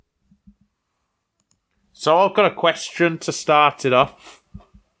So I've got a question to start it off.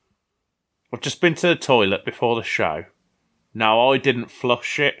 I've just been to the toilet before the show. Now, I didn't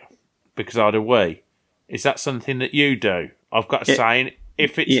flush it because I had a wee. Is that something that you do? I've got a saying,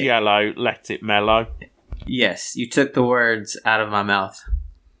 if it's yellow, let it mellow. Yes, you took the words out of my mouth.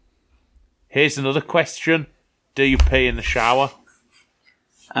 Here's another question. Do you pee in the shower?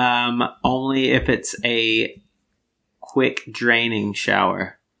 Only if it's a quick draining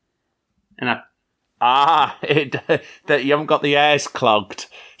shower. And that you haven't got the airs clogged,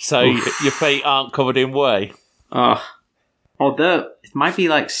 so your feet aren't covered in wee. Although it might be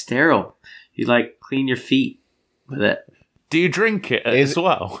like sterile. You like clean your feet with it. Do you drink it as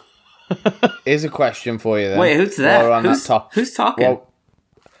well? Here's a question for you then. Wait, who's that? Who's talking? Well,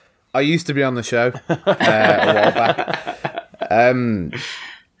 I used to be on the show a while back.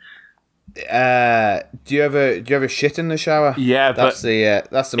 Do you ever shit in the shower? Yeah, that's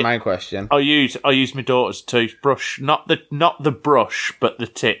the main question. I use my daughter's toothbrush, not the brush, but the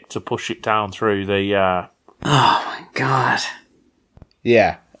tip to push it down through the. Oh my god!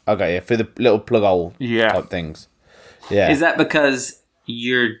 Yeah, I got you for the little plug hole type things. Yeah, is that because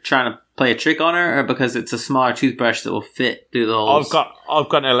you're trying to play a trick on her, or because it's a smaller toothbrush that will fit through the holes? I've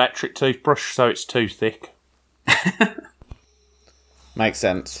got an electric toothbrush, so it's too thick. Makes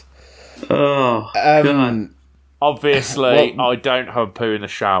sense. Oh, God. Obviously, I don't have a poo in the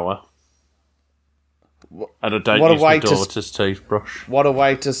shower. And I don't use my daughter's toothbrush. What a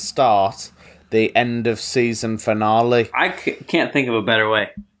way to start the end of season finale. I can't think of a better way.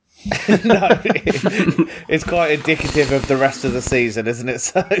 No, it's quite indicative of the rest of the season, isn't it?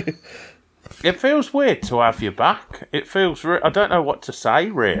 So it feels weird to have you back. It feels... I don't know what to say,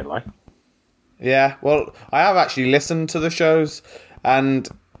 really. Yeah, well, I have actually listened to the shows, and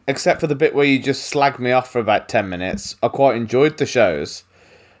except for the bit where you just slagged me off for about 10 minutes, I quite enjoyed the shows.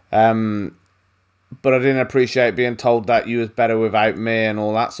 But I didn't appreciate being told that you was better without me and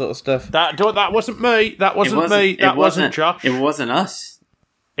all that sort of stuff. That wasn't me. That wasn't me. That wasn't Josh. It wasn't us.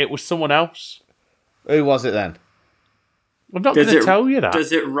 It was someone else. Who was it then? I'm not going to tell you that.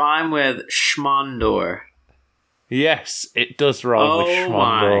 Does it rhyme with Schmondor? Yes, it does rhyme with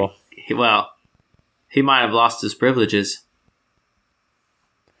Schmondor. Well, he might have lost his privileges.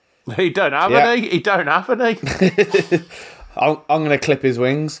 He don't have any. He don't have any. I'm going to clip his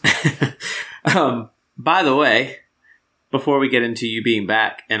wings. By the way, before we get into you being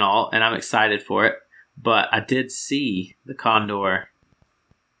back and all, and I'm excited for it, but I did see the Condor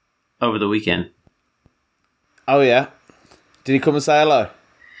over the weekend. Oh, yeah? Did he come and say hello?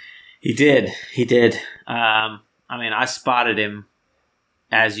 He did. I mean, I spotted him,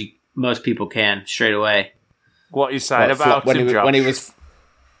 as most people can, straight away. What are you saying about him, Josh?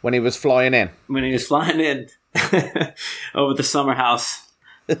 When he was flying in? When he was flying in over the summer house.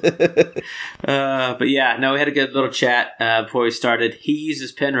 But yeah, no, we had a good little chat before we started. He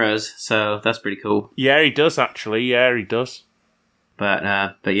uses Penrose, so that's pretty cool. Yeah, he does, actually. Yeah, he does. But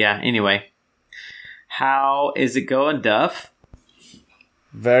yeah, anyway. How is it going, Duff?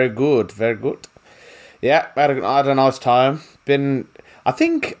 Very good, very good. Yeah, I had a nice time. I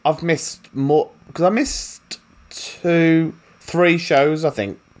think I've missed more, because I missed 3 shows, I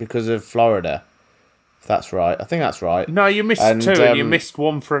think, because of Florida. If that's right. I think that's right. No, you missed 2, and you missed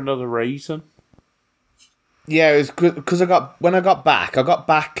 1 for another reason. Yeah, it was good, because when I got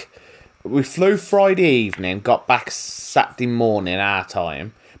back, we flew Friday evening, got back Saturday morning our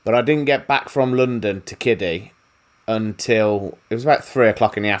time, but I didn't get back from London to Kiddie until it was about 3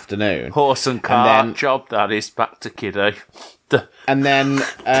 o'clock in the afternoon. Horse and cart job, that is, back to Kiddie. And then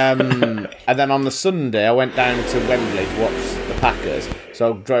on the Sunday, I went down to Wembley to watch the Packers.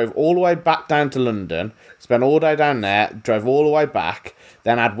 So I drove all the way back down to London, spent all day down there, drove all the way back.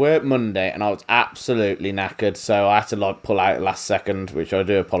 Then I'd work Monday, and I was absolutely knackered. So I had to pull out last second, which I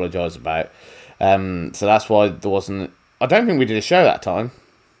do apologise about. So that's why there wasn't. I don't think we did a show that time.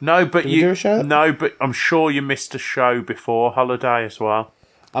 No, but did we do a show? No, but I'm sure you missed a show before holiday as well.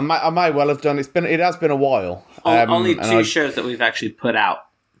 I might well have done. It has been a while. Only 2 shows that we've actually put out.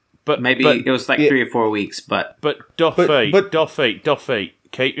 But maybe it was like 3 or 4 weeks. But Duffy,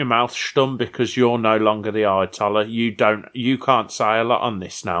 keep your mouth shut because you're no longer the Ayatollah. You can't say a lot on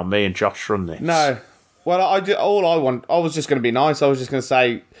this now. Me and Josh run this. No, well, I was just going to be nice. I was just going to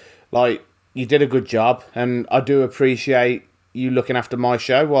say, you did a good job, and I do appreciate you looking after my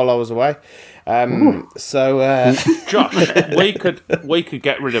show while I was away. Josh, we could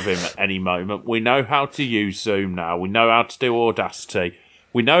get rid of him at any moment. We know how to use Zoom now. We know how to do Audacity.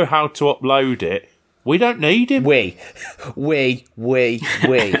 We know how to upload it. We don't need him. We. I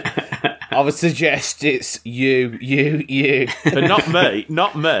would suggest it's you. But not me. No,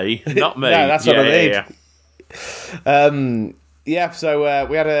 that's what I mean. Yeah. Yeah, so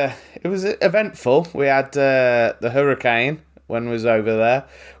we had it was eventful. We had the hurricane when we was over there,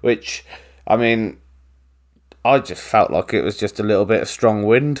 which, I mean, I just felt like it was just a little bit of strong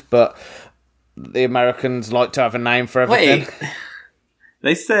wind, but the Americans like to have a name for everything. Wait,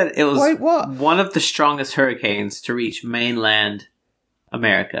 they said it was what? one of the strongest hurricanes to reach mainland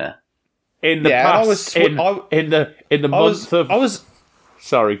America. In the past, in the month of...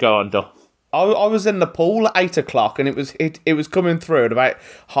 Sorry, go on, Duff. I was in the pool at 8 o'clock, and it was coming through at about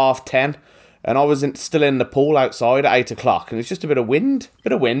 10:30, and I was still in the pool outside at 8 o'clock, and it's just a bit of wind,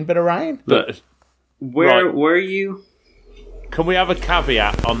 bit of rain. Look, Where were you? Can we have a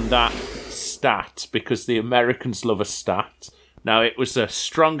caveat on that stat? Because the Americans love a stat. Now, it was the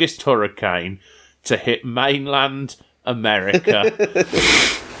strongest hurricane to hit mainland America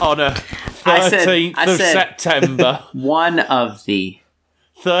on a 13th of September. One of the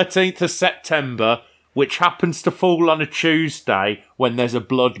 13th of September, which happens to fall on a Tuesday when there's a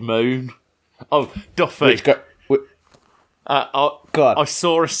blood moon. Oh, Duffy. I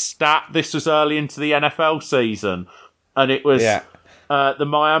saw a stat. This was early into the NFL season, and it was the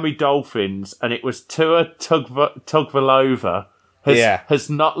Miami Dolphins, and it was Tua Tagovailoa has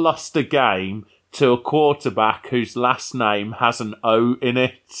not lost a game to a quarterback whose last name has an O in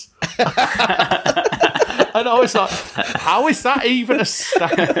it. And I was like, how is that even a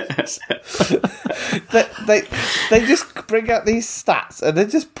stat? they just bring out these stats and they're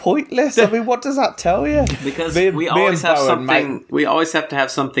just pointless. I mean, what does that tell you? Because we always have something. We always have to have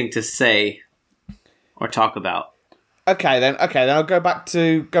something to say or talk about. Okay, then I'll go back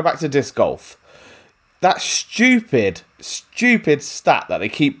to disc golf. That stupid stat that they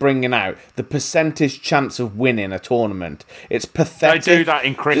keep bringing out, the percentage chance of winning a tournament. It's pathetic. They do that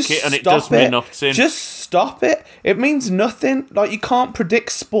in cricket and it does me nothing. Just stop it. It means nothing. Like, you can't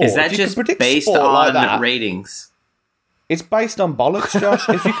predict sport. Is that just based on ratings? It's based on bollocks, Josh.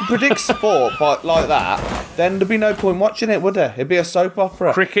 If you could predict sport like that, then there'd be no point watching it, would there? It'd be a soap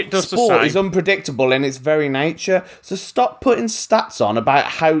opera. Cricket does the same. Sport is unpredictable in its very nature. So stop putting stats on about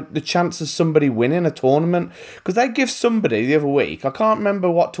how the chance of somebody winning a tournament. Because they give somebody the other week, I can't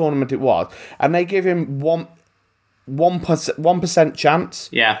remember what tournament it was, and they give him 1% chance.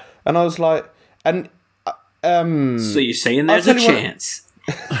 Yeah. And I was like, so you're saying there's a chance?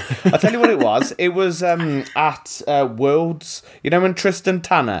 I'll tell you what it was. It was at Worlds. You know when Tristan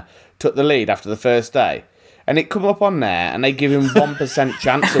Tanner took the lead after the first day? And it come up on there and they give him 1%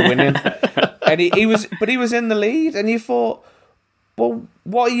 chance of winning. And he was in the lead, and you thought, well,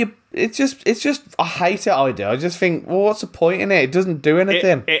 what are you... It's just I hate it, I do. I just think, well, what's the point in it? It doesn't do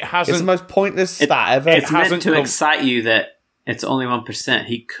anything. It hasn't... It's the most pointless stat ever. It's meant to excite you that it's only 1%.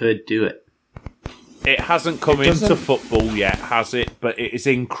 He could do it. It hasn't come into football yet, has it? But it is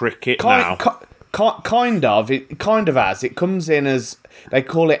in cricket now. Kind of. It kind of has. It comes in as, they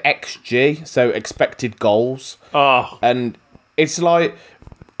call it XG, so expected goals. Oh. And it's like,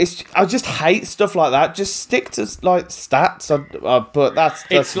 I just hate stuff like that. Just stick to like stats. But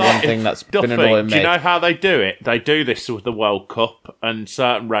that's one thing that's been annoying me. Do you know how they do it? They do this with the World Cup, and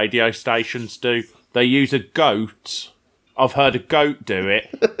certain radio stations do. They use a goat. I've heard a goat do it,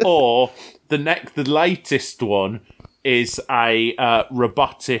 or the latest one is a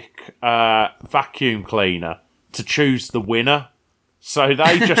robotic vacuum cleaner to choose the winner. So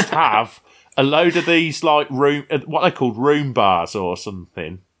they just have a load of these like what they call room bars or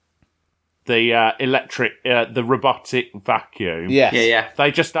something. The the robotic vacuum. Yeah.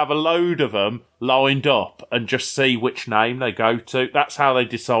 They just have a load of them lined up and just see which name they go to. That's how they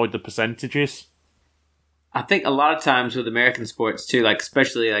decide the percentages. I think a lot of times with American sports too, like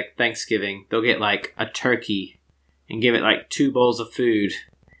especially like Thanksgiving, they'll get like a turkey and give it like 2 bowls of food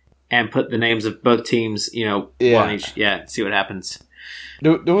and put the names of both teams, one each. Yeah, see what happens.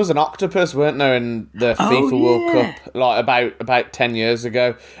 There was an octopus, weren't there, in the FIFA World Cup, like about 10 years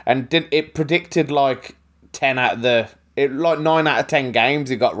ago, and it predicted like 9 out of 10 games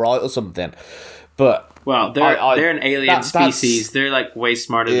it got right or something. But they're an alien species. They're like way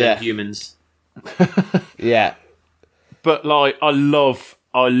smarter than humans. Yeah, but like I love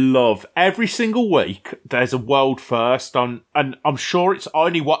every single week there's a world first on, and I'm sure I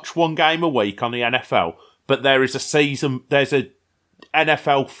only watch one game a week on the NFL, but there's a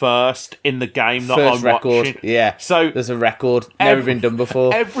NFL first in the game that I'm record. Watching. Yeah, so there's a record never been done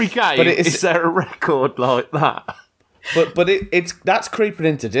before. Every game, but is there a record like that? But it's that's creeping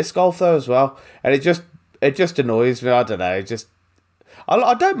into disc golf though as well, and it just annoys me. I don't know,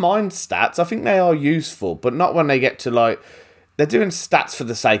 I don't mind stats. I think they are useful, but not when they get to like they're doing stats for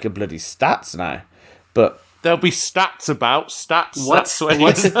the sake of bloody stats now. But There'll be stats about stats. What's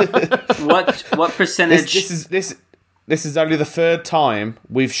That's when what percentage? This is only the third time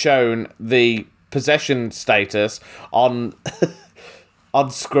we've shown the possession status on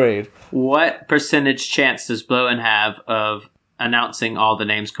on screen. What percentage chance does Blowen have of announcing all the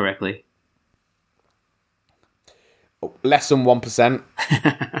names correctly? Less than 1%.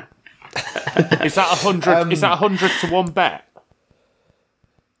 Is that 100? Is that 100 to 1 bet?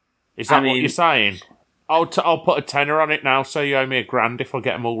 Is that what you're saying? I'll put a tenner on it now, so you owe me $1,000 if I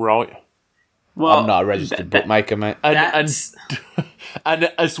get them all right. Well, I'm not a registered bookmaker, mate. And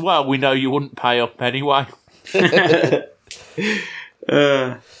as well, we know you wouldn't pay up anyway. Yeah,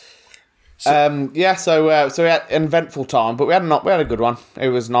 so we had an eventful time, but we had a good one. It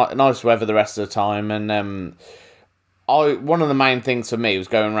was nice weather the rest of the time, and one of the main things for me was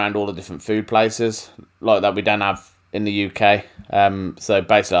going around all the different food places like that we don't have in the UK. So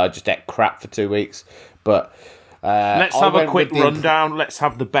basically, I just ate crap for 2 weeks. But let's have a quick rundown. Let's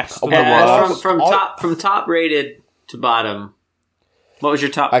have the best of the worst. From top rated to bottom. What was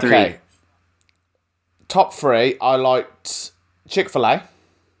your top three? Top three, I liked Chick-fil-A.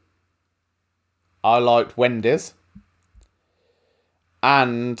 I liked Wendy's.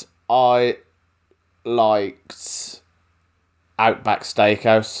 And I liked Outback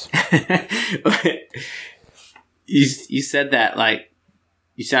Steakhouse. You said that like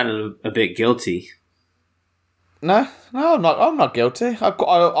you sounded a bit guilty. No, I'm not guilty.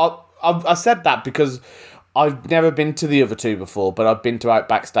 I said that because I've never been to the other two before, but I've been to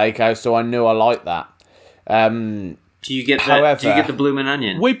Outback Steakhouse, so I knew I liked that. Do you get that? However, do you get the bloomin'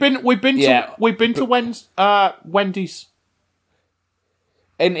 onion? We've been to Wendy's.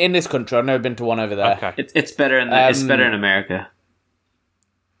 In this country, I've never been to one over there. Okay. It's better it's better in America.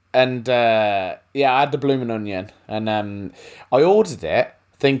 And I had the bloomin' onion, and I ordered it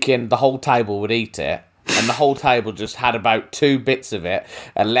thinking the whole table would eat it, and the whole table just had about 2 bits of it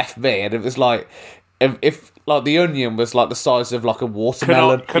and left me, and it was like if like the onion was like the size of like a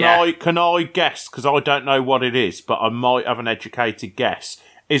watermelon. Can I guess, because I don't know what it is, but I might have an educated guess.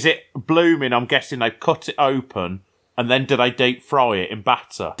 Is it blooming? I'm guessing they cut it open and then do they deep fry it in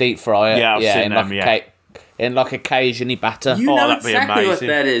batter? Deep fry it, yeah, I've seen them, like in like a Cajun-y batter. You know exactly what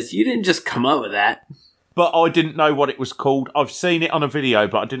that is. You didn't just come up with that. But I didn't know what it was called. I've seen it on a video,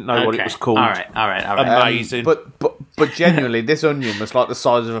 but I didn't know what it was called. All right. Amazing. But genuinely, this onion was like the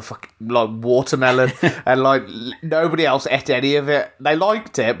size of a fucking like watermelon, and like nobody else ate any of it. They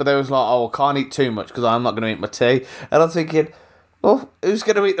liked it, but they was like, "Oh, I can't eat too much because I'm not going to eat my tea." And I'm thinking, well, who's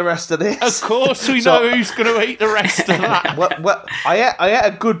going to eat the rest of this? Of course we know who's going to eat the rest of that. well, I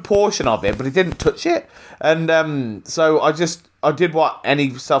ate a good portion of it, but he didn't touch it. And so I did what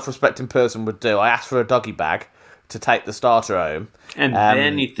any self-respecting person would do. I asked for a doggy bag to take the starter home. And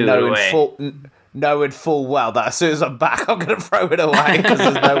then you threw it away. Knowing full well that as soon as I'm back, I'm going to throw it away because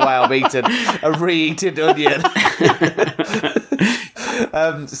there's no way I'm eating a re-eaten onion.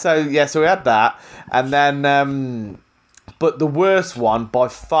 So we had that. And then... but the worst one by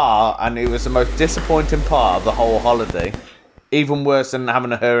far, and it was the most disappointing part of the whole holiday, even worse than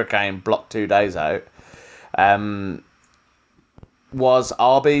having a hurricane block 2 days out, was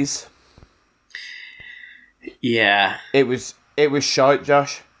Arby's. Yeah. It was shite,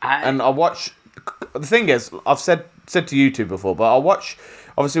 Josh. The thing is, I've said to you two before, but I watch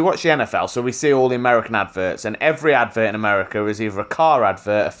the NFL, so we see all the American adverts, and every advert in America is either a car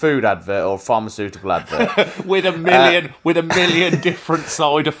advert, a food advert, or a pharmaceutical advert with a million different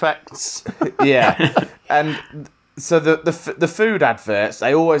side effects. Yeah, and so the food adverts,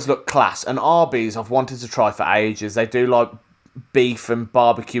 they always look class, and Arby's I've wanted to try for ages. They do like beef and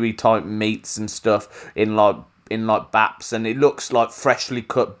barbecue type meats and stuff in baps, and it looks like freshly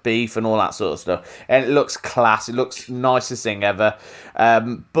cut beef and all that sort of stuff, and it looks class. It looks nicest thing ever,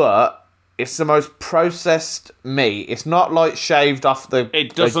 but it's the most processed meat. It's not like shaved off the.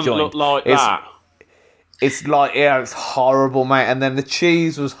 It doesn't joint. look like that. It's like, it's horrible, mate. And then the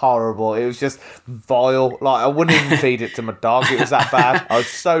cheese was horrible. It was just vile. Like, I wouldn't even feed it to my dog. It was that bad. I was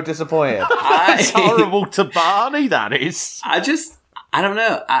so disappointed. It's horrible to Barney, that is. I don't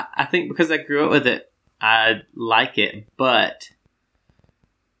know. I think because I grew up with it, I like it. But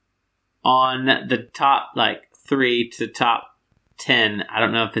on the top, 3 to top 10, I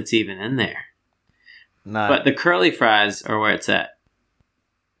don't know if it's even in there. No. But the curly fries are where it's at.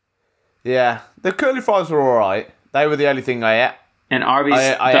 Yeah, the curly fries were all right. They were the only thing I ate. And Arby's,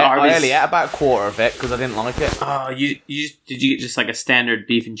 I only ate about a quarter of it because I didn't like it. Oh, did you get just like a standard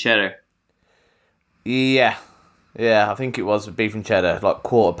beef and cheddar? Yeah, I think it was beef and cheddar, like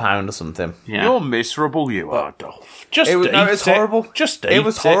quarter pound or something. Yeah. You're miserable, you are, Dolph. It's horrible. It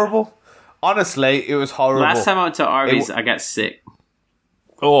was horrible. Honestly, it was horrible. Last time I went to Arby's, I got sick.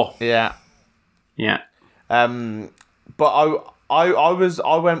 Oh, Yeah. Yeah. But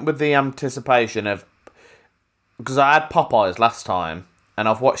I went with the anticipation of, because I had Popeyes last time, and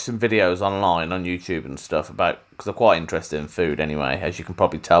I've watched some videos online on YouTube and stuff about, because I'm quite interested in food anyway, as you can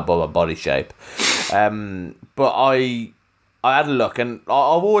probably tell by my body shape. But I had a look, and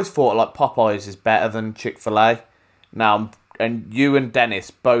I've always thought like Popeyes is better than Chick-fil-A. Now, and you and Dennis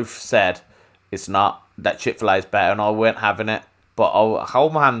both said it's not, that Chick-fil-A is better, and I weren't having it. But I'll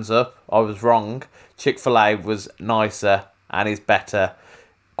hold my hands up, I was wrong. Chick-fil-A was nicer and is better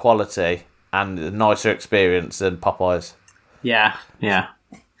quality and a nicer experience than Popeyes. Yeah.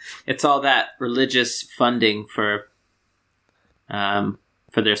 It's all that religious funding for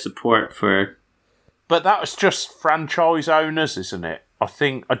their support for. but that was just franchise owners, isn't it?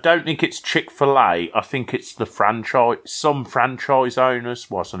 I don't think it's Chick-fil-A. I think it's the some franchise owners,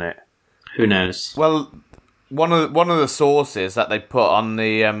 wasn't it? Who knows? Well, one of the sauces that they put on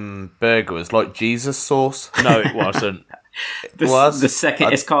the burger was like Jesus sauce. No, it wasn't. The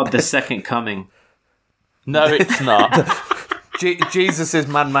second. It's called the Second Coming. No, it's not. Jesus'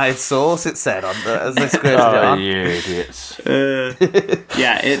 man-made sauce, it said on the, as they squirted it Oh, on. you idiots.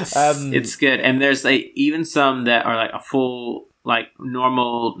 Yeah, it's good, and there's like even some that are like a full, like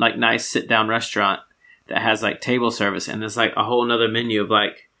normal, like nice sit down restaurant that has like table service, and there's like a whole nother menu of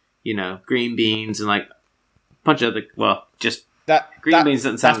like, you know, green beans and like a bunch of just green beans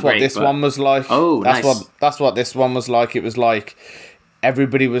doesn't sound that's what great, this but- one was like. Oh, that's nice. that's what this one was like. It was like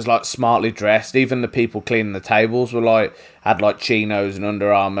everybody was like smartly dressed. Even the people cleaning the tables were like had like chinos and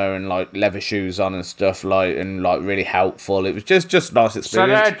Under Armour and like leather shoes on and stuff, like, and like really helpful. It was just nice experience. So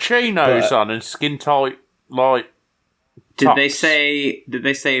they had chinos But- on and skin tight, like. Did they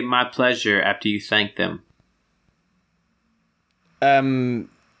tops. say my pleasure after you thanked them?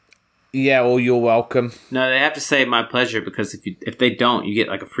 Yeah, or you're welcome. No, they have to say my pleasure, because if they don't, you get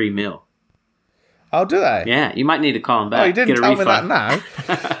like a free meal. Oh, do they? Yeah, you might need to call them back. Oh, you didn't get a tell me that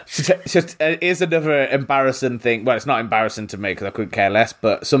refund. now. Here's another embarrassing thing. Well, it's not embarrassing to me because I couldn't care less,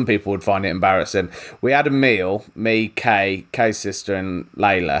 but some people would find it embarrassing. We had a meal, me, Kay's sister, and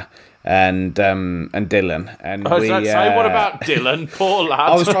Layla, and Dylan. And I was we, about to say, what about Dylan? Poor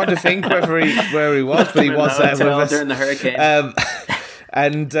lad. I was trying to think where he was, but he was there with us. during the hurricane.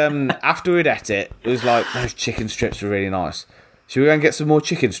 And after we'd ate it, it was like, those chicken strips were really nice. Should we go and get some more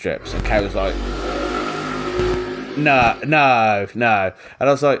chicken strips? And Kay was like, no. And I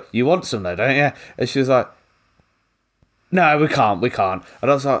was like, you want some though, don't you? And she was like, no, we can't.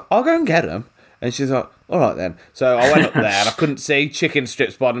 And I was like, I'll go and get them. And she's like, all right then. So I went up there and I couldn't see chicken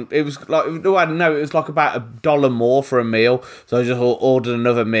strips, but it was like, I don't know, it was like about $1 more for a meal. So I just ordered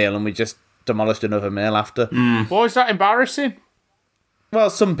another meal and we just demolished another meal after. Why is that embarrassing? Well,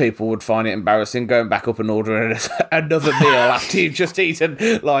 some people would find it embarrassing going back up and ordering another meal after you've just eaten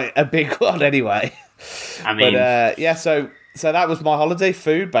like a big one anyway. I mean, But yeah, so that was my holiday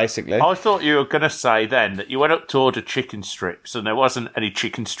food basically. I thought you were going to say then that you went up to order chicken strips and there wasn't any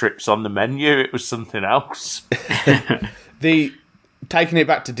chicken strips on the menu. It was something else. Taking it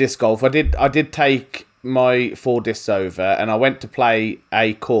back to disc golf, I did take my 4 discs over and I went to play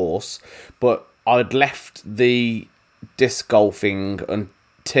a course, but I'd left the disc golfing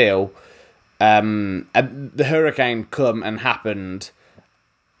until the hurricane come and happened,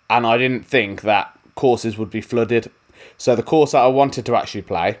 and I didn't think that courses would be flooded. So the course that I wanted to actually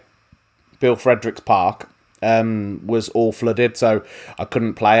play, Bill Fredericks Park, was all flooded, so I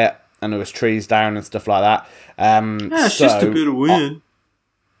couldn't play it, and there was trees down and stuff like that. it's just a bit of wind.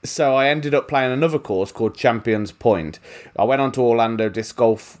 So I ended up playing another course called Champions Point. I went onto Orlando Disc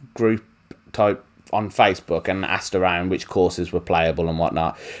Golf group type on Facebook and asked around which courses were playable and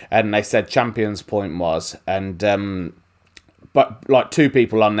whatnot, and they said Champions Point was, and but like 2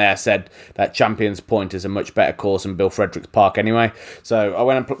 people on there said that Champions Point is a much better course than Bill Fredericks Park anyway. So I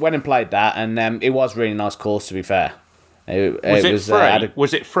went and played that, and it was a really nice course, to be fair. Was it free?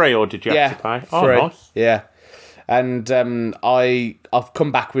 Was it free or did you have to pay? Oh, free. nice. Yeah. And I've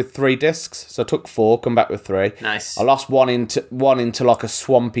come back with 3 discs, so I took 4, come back with 3. Nice. I lost one into like a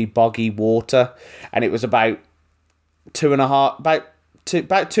swampy, boggy water, and it was about 2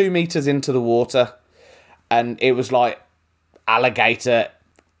 meters into the water, and it was like alligators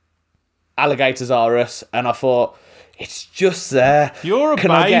are us, and I thought, it's just there. You're a Can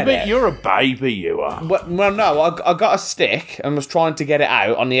I get baby. it? You're a baby, you are. Well, no, I got a stick and was trying to get it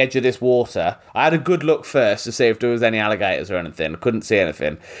out on the edge of this water. I had a good look first to see if there was any alligators or anything. I couldn't see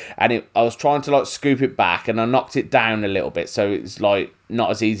anything. And I was trying to like scoop it back, and I knocked it down a little bit, so it's like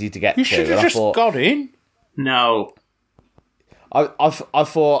not as easy to get You to. should And have I just thought, got in. No. I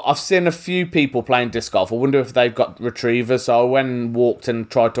thought I've seen a few people playing disc golf. I wonder if they've got retrievers. So I went and walked and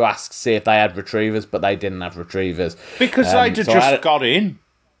tried to see if they had retrievers, but they didn't have retrievers Because they'd have just got in.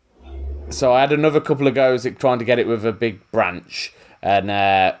 So I had another couple of goes at trying to get it with a big branch and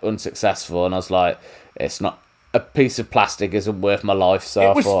unsuccessful. And I was like, it's not a piece of plastic isn't worth my life.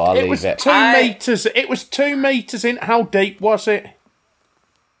 So I thought I'll leave it. 2 meters. It was 2 meters in. How deep was it?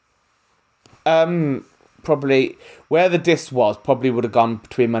 Probably where the disc was. Probably would have gone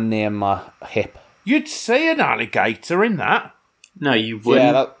between my knee and my hip. You'd see an alligator in that. No, you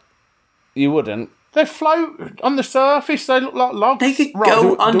wouldn't. Yeah, you wouldn't. They float on the surface. They look like logs. They could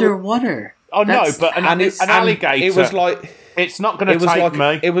go underwater. Oh no, but an alligator. It was like it's not going to take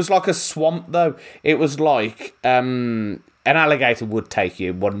me. It was like a swamp, though. It was like an alligator would take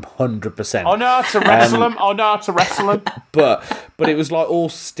you 100%. I know how to wrestle them. I know how to wrestle them. But it was like all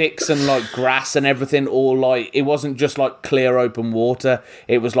sticks and like grass and everything. All like it wasn't just like clear open water.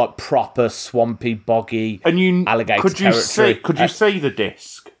 It was like proper swampy, boggy. And alligator could you territory. Could you see the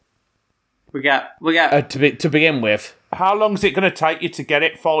disc? We got to begin with. How long is it going to take you to get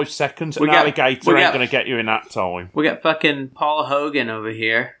it? 5 seconds. An alligator ain't going to get you in that time. We got fucking Paul Hogan over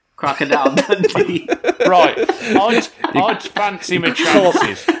here. Crocodile Dundee. Right. I'd fancy my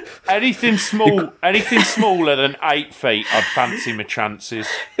chances. Anything smaller than 8 feet, I'd fancy my chances.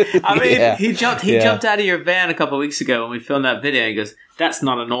 I mean, he jumped out of your van a couple of weeks ago when we filmed that video. And he goes, "That's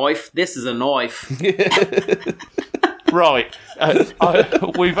not a knife. This is a knife." Right.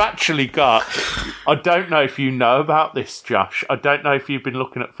 We've actually got... I don't know if you know about this, Josh. I don't know if you've been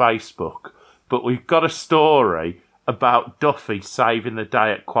looking at Facebook, but we've got a story about Duffy saving the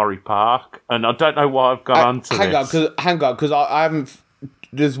day at Quarry Park, and I don't know why I've gone on to this. Hang on, because I haven't...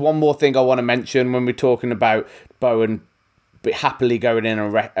 There's one more thing I want to mention when we're talking about Bowen happily going in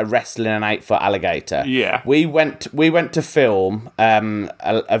and wrestling an 8-foot alligator. Yeah. We went to film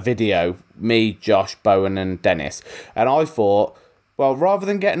a video, me, Josh, Bowen and Dennis, and I thought, well, rather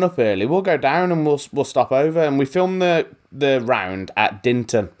than getting up early, we'll go down and we'll stop over, and we filmed the round at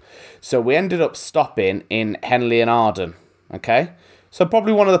Dinton. So we ended up stopping in Henley and Arden, okay? So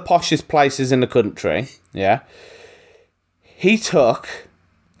probably one of the poshest places in the country, yeah? He took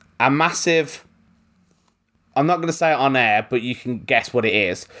a massive... I'm not going to say it on air, but you can guess what it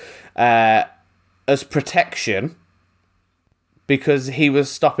is. As protection, because he was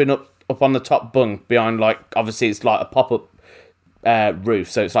stopping up on the top bunk behind, like, obviously it's like a pop-up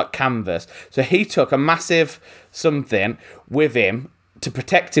roof, so it's like canvas. So he took a massive something with him to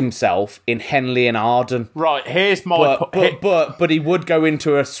protect himself in Henley and Arden. Right, here's my... But he would go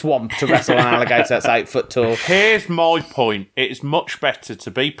into a swamp to wrestle an alligator that's 8 foot tall. Here's my point. It's much better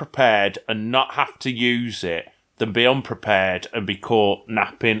to be prepared and not have to use it than be unprepared and be caught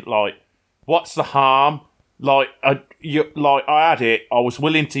napping. Like, what's the harm? Like, I had it. I was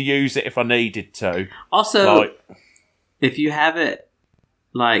willing to use it if I needed to. Also, if you have it,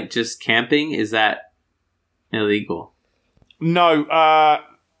 like, just camping, is that illegal? No,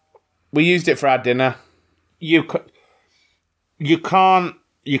 we used it for our dinner. You can't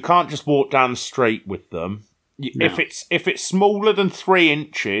just walk down the street with them. No. If it's smaller than 3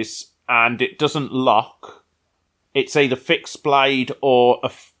 inches and it doesn't lock, it's either fixed blade or a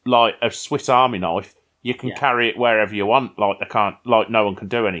Swiss Army knife. You can carry it wherever you want. No one can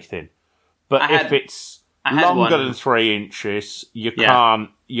do anything. But if it's longer than 3 inches, you can't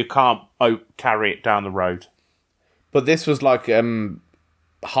carry it down the road. But this was like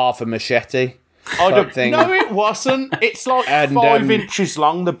half a machete. Thing. No, it wasn't. It's like 5 inches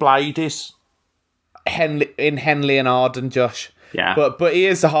long, the blade is. In Henley and Arden, Josh. Yeah. But he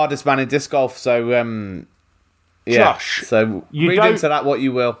is the hardest man in disc golf, so... Josh, so read into that what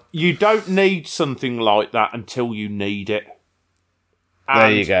you will. You don't need something like that until you need it. And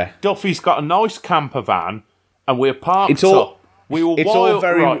there you go. Duffy's got a nice camper van, and we're parked up.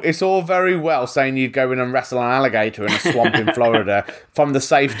 It's all very well saying you'd go in and wrestle an alligator in a swamp in Florida from the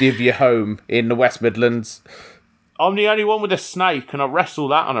safety of your home in the West Midlands. I'm the only one with a snake, and I wrestle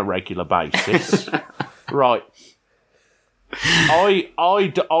that on a regular basis. Right.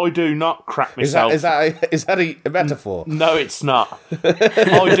 I do not crap myself. Is that a metaphor? No, it's not.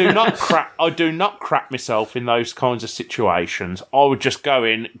 I do not crap myself in those kinds of situations. I would just go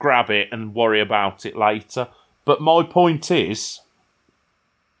in, grab it, and worry about it later. But my point is,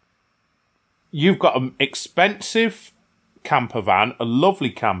 you've got an expensive camper van, a lovely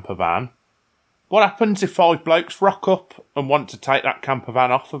camper van. What happens if 5 blokes rock up and want to take that camper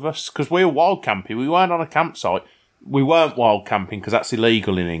van off of us? Because we were wild camping. We weren't on a campsite. We weren't wild camping because that's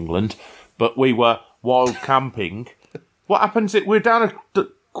illegal in England. But we were wild camping. What happens if we're down a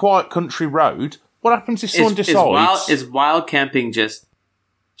quiet country road? What happens if someone decides? Is wild camping just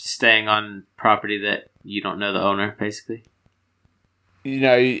staying on property that you don't know the owner, basically?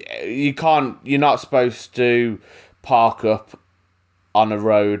 You can't. You're not supposed to park up on a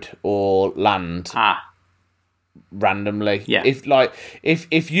road or land randomly. Yeah.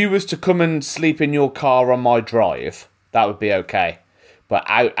 If you was to come and sleep in your car on my drive, that would be okay. But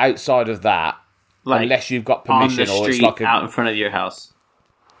outside of that, unless you've got permission, on the or street it's like out in front of your house.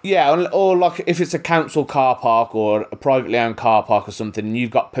 Yeah, or like if it's a council car park or a privately owned car park or something, and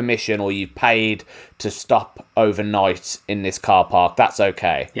you've got permission or you've paid to stop overnight in this car park, that's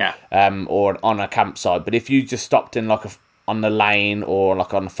okay. Yeah. Or on a campsite. But if you just stopped in on the lane or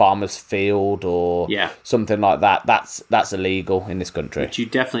like on a farmer's field or something like that, that's illegal in this country. Which you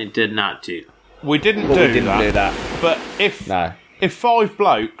definitely did not do. We didn't do that. But if 5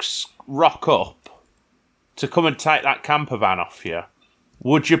 blokes rock up to come and take that camper van off you,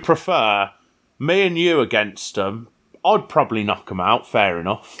 would you prefer me and you against them? I'd probably knock them out, fair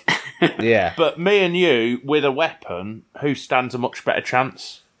enough. Yeah. But me and you with a weapon, who stands a much better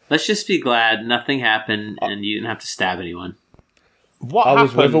chance? Let's just be glad nothing happened and you didn't have to stab anyone. I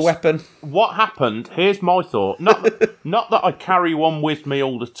was with a weapon. What happened? Here's my thought. Not that I carry one with me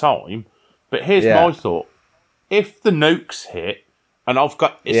all the time, but here's my thought. If the nukes hit, and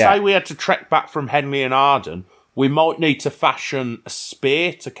say we had to trek back from Henley and Arden, we might need to fashion a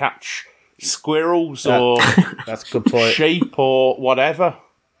spear to catch squirrels or that's a good point. Sheep or whatever.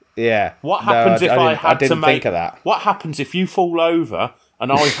 Yeah. What happens if I had to make... think of that. What happens if you fall over and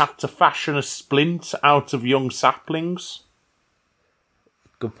I have to fashion a splint out of young saplings?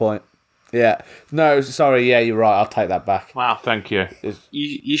 Good point. Yeah. No, sorry. Yeah, you're right. I'll take that back. Wow. Thank you.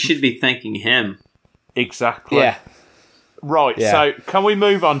 You should be thanking him. Exactly. Yeah. Right. Yeah. So can we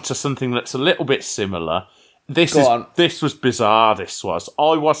move on to something that's a little bit similar? This was bizarre. This was.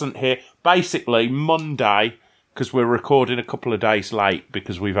 I wasn't here. Basically, Monday, because we're recording a couple of days late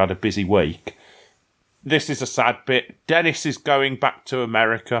because we've had a busy week. This is a sad bit. Dennis is going back to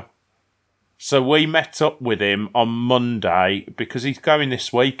America. So we met up with him on Monday because he's going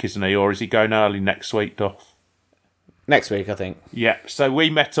this week, isn't he? Or is he going early next week, Duff? Next week, I think. Yeah. So we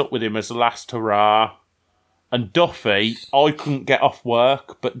met up with him as a last hurrah. And Duffy, I couldn't get off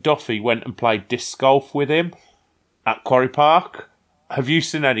work, but Duffy went and played disc golf with him at Quarry Park. Have you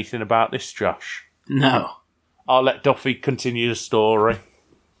seen anything about this, Josh? No. I'll let Duffy continue the story.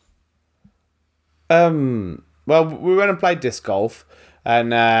 Well, we went and played disc golf,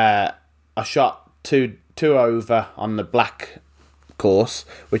 and I shot two over on the black course,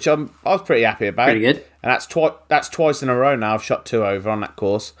 which I was pretty happy about. Pretty good. And that's twice in a row now I've shot 2 over on that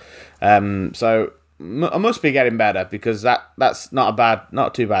course. So I must be getting better because that's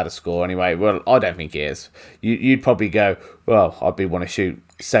not too bad a score anyway. Well, I don't think it is. You'd probably go, well, I'd be want to shoot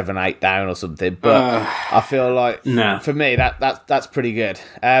 7, 8 down or something, but I feel like for me that's pretty good.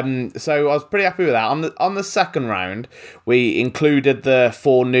 So I was pretty happy with that. On the second round, we included the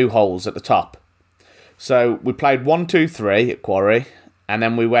 4 new holes at the top. So we played 1, 2, 3 at Quarry. And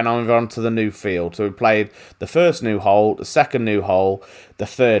then we went on to the new field. So we played the first new hole, the second new hole, the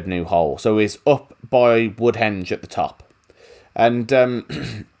third new hole. So it's up by Woodhenge at the top. And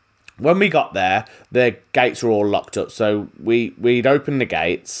when we got there, the gates were all locked up. So we'd opened the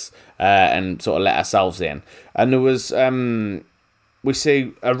gates and sort of let ourselves in. And there was, we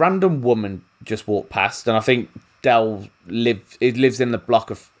see a random woman just walk past. And I think Dell lives in the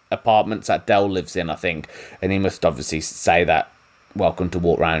block of apartments that Dell lives in, I think. And he must obviously say that, welcome to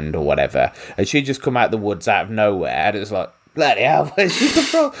walk round or whatever, and she just come out the woods out of nowhere, and it was like, bloody hell, where's she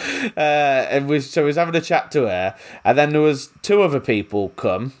come from? And we was having a chat to her, and then there was 2 other people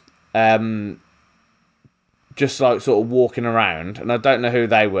come, just like sort of walking around, and I don't know who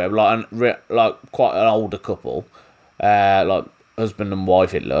they were, like quite an older couple, like husband and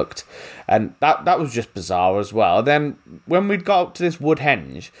wife it looked, and that was just bizarre as well. Then when we got up to this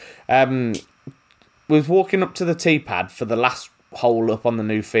Woodhenge, we was walking up to the tee pad for the last hole up on the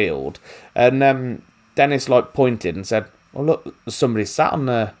new field, and Dennis like pointed and said, "Oh look, somebody sat on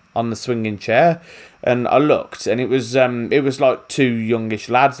the swinging chair," and I looked, and it was like 2 youngish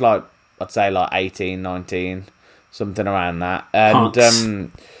lads, like I'd say like 18, 19, something around that,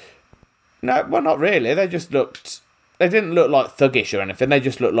 and no, well not really. They didn't look like thuggish or anything. They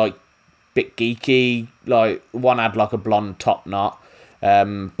just looked like a bit geeky. Like one had like a blonde top knot,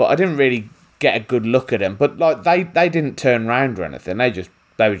 but I didn't really get a good look at them, but like they didn't turn round or anything.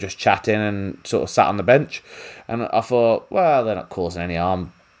 They were just chatting and sort of sat on the bench, and I thought, well, they're not causing any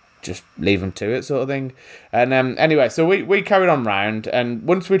harm, just leave them to it, sort of thing. And anyway, so we carried on round, and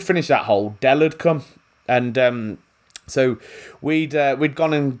once we'd finished that hole, Dell had come, and so we'd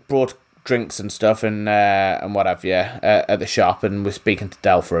gone and brought drinks and stuff and what have you at the shop, and we're speaking to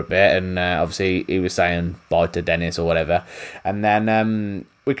Del for a bit, and obviously he was saying bye to Dennis or whatever, and then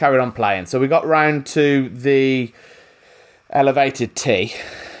we carried on playing. So we got round to the elevated T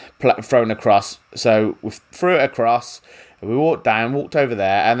thrown across. So we threw it across, we walked down, walked over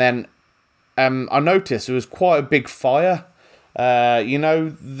there, and then I noticed there was quite a big fire. You know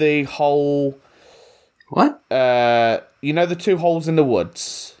the hole. What? You know the two holes in the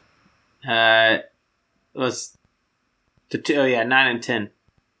woods. Was the two? Oh yeah, 9 and 10.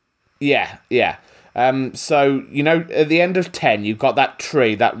 Yeah. So you know at the end of 10, you've got that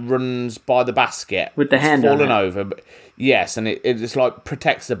tree that runs by the basket With the hand on fallen it. over. But yes, and it just like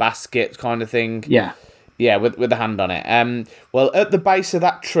protects the basket kind of thing. Yeah. Yeah, with the hand on it. Well, at the base of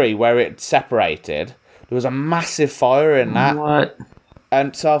that tree where it separated, there was a massive fire in that. What?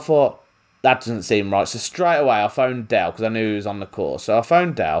 And so I thought, that doesn't seem right. So straight away I phoned Del, because I knew he was on the course. So I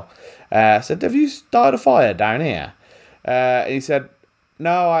phoned Del. I said, have you started a fire down here? And he said,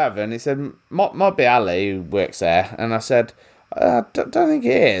 no, I haven't. He said, might be Ali who works there. And I said, I don't think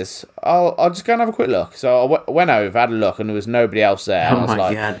it is. I'll just go and have a quick look. So I went over, had a look, and there was nobody else there. And Oh I was my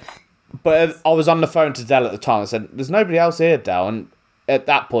like, god. But I was on the phone to Del at the time. I said, there's nobody else here, Del. And at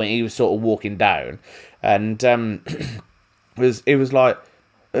that point, he was sort of walking down. And he was like,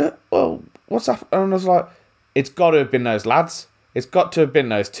 well, what's up? And I was like, it's got to have been those lads. It's got to have been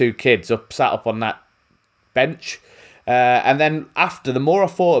those two kids sat up on that bench. And then after, the more I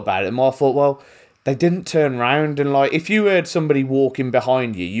thought about it, the more I thought, well, they didn't turn round. And like, if you heard somebody walking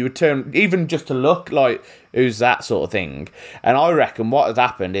behind you, you would turn, even just to look, like, who's that sort of thing. And I reckon what had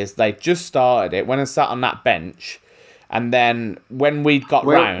happened is they just started it, went and sat on that bench. And then when we got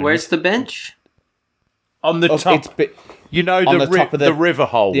round... Where's the bench? On the top. You know on the top of the river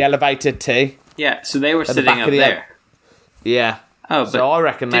hole. The elevated T. Yeah, so they were the sitting back up of the- there. Yeah. Oh, but So I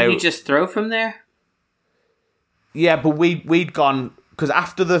reckon didn't you just throw from there? Yeah, but we'd gone... Because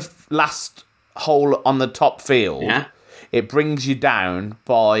after the last hole on the top field... Yeah. It brings you down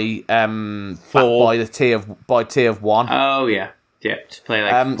by by T of 1. Oh, yeah. Yeah, to play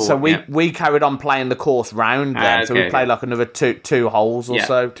like 4. So yeah. we carried on playing the course round then. So we okay, played okay. like another two holes or Yeah,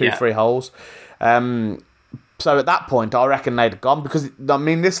 so, two, yeah. 3 holes. So at that point, I reckon they'd gone, because, I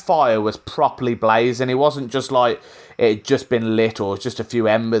mean, this fire was properly blazing. It wasn't just like it had just been lit or just a few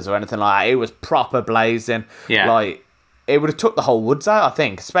embers or anything like that. It was proper blazing. Yeah. Like, it would have took the whole woods out, I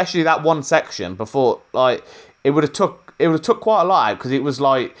think, especially that one section before, like, it would have took quite a lot out, because it was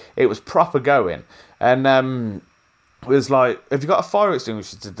like, it was proper going. And, it was like, have you got a fire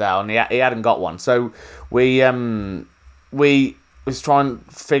extinguisher to down? He hadn't got one. So we was trying to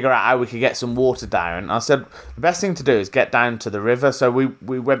figure out how we could get some water down. I said, the best thing to do is get down to the river. So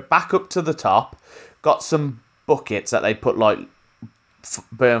we went back up to the top, got some buckets that they put like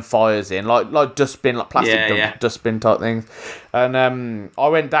burn fires in, like dustbin, like plastic dustbin type things. And I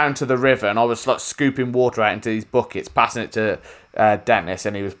went down to the river and I was like scooping water out into these buckets, passing it to Dennis,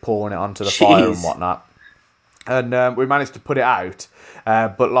 and he was pouring it onto the fire and whatnot. And we managed to put it out.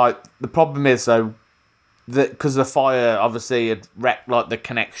 But like the problem is though, because the fire obviously had wrecked like the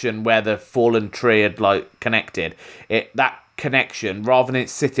connection where the fallen tree had like connected. That connection, rather than it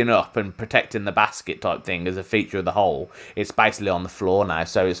sitting up and protecting the basket type thing as a feature of the hole, it's basically on the floor now.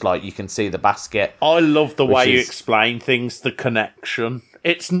 So it's like you can see the basket. I love the way you is- explain things. The connection.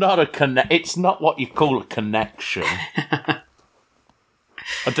 It's not It's not what you call a connection.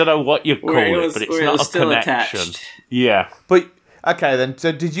 I don't know what you call it, but it's where it not was a still connection. attached. Yeah, But okay then,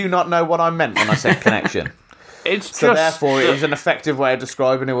 so did you not know what I meant when I said connection? it's So just therefore, it was an effective way of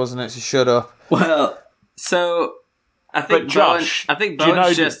describing it, wasn't it? So shut up. Well, so I think But Josh, I think do you know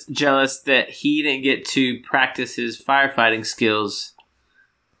Bowen's just jealous that he didn't get to practice his firefighting skills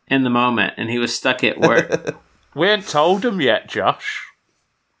in the moment, and he was stuck at work. we ain't told them yet, Josh.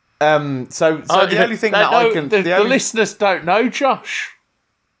 So the only thing that I can... the only- listeners don't know, Josh.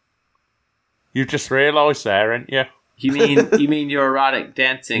 You just realised there, ain't you? You mean your erotic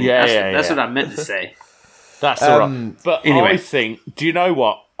dancing? Yeah, That's yeah. what I meant to say. That's all right. But anyway. I think, do you know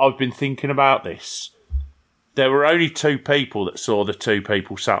what? I've been thinking about this. There were only 2 people that saw the 2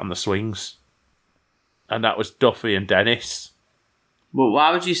 people sat on the swings. And that was Duffy and Dennis. Well,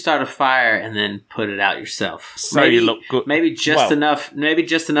 why would you start a fire and then put it out yourself? So you look good. Maybe just Well- enough. Maybe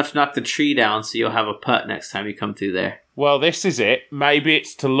just enough to knock the tree down, so you'll have a putt next time you come through there. Well, this is it. Maybe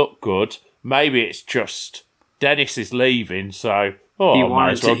it's to look good. Maybe it's just Dennis is leaving, so He I might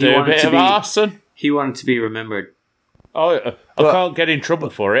wanted as well to- he do a wanted bit to of be- arson. He wanted to be remembered. I can't get in trouble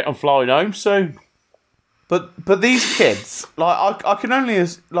for it. I'm flying home soon. But these kids, like I can only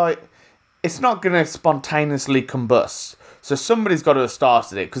like, it's not going to spontaneously combust. So somebody's got to have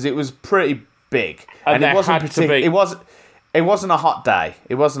started it because it was pretty big, And it there wasn't had to be- It wasn't a hot day.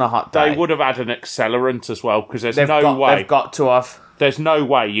 It wasn't a hot day. They would have had an accelerant as well, because there's They've got to have. There's no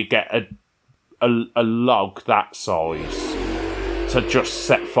way you get a log that size to just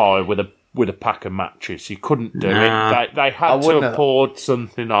set fire with a pack of matches. You couldn't do it. They had to have poured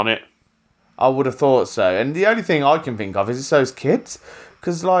something on it. I would have thought so. And the only thing I can think of is it's those kids.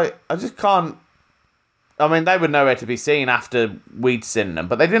 Because, like, I just can't... I mean, they were nowhere to be seen after we'd seen them.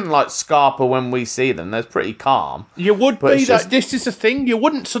 But they didn't, like, scarper when we see them. They're pretty calm. You would But be it's that. just- This is the thing. You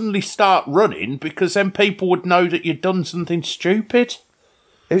wouldn't suddenly start running, because then people would know that you'd done something stupid.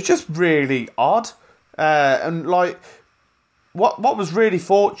 It was just really odd. And, like... What was really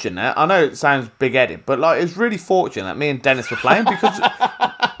fortunate, I know it sounds big-headed, but like it was really fortunate that me and Dennis were playing because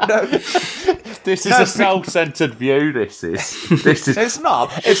This is a self-centered view. This is. it's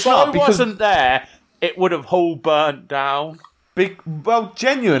not. If It's not I because wasn't there, it would have all burnt down. well,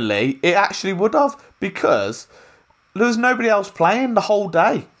 genuinely, it actually would have because there was nobody else playing the whole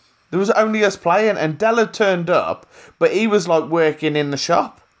day. There was only us playing, and Della turned up, but he was like working in the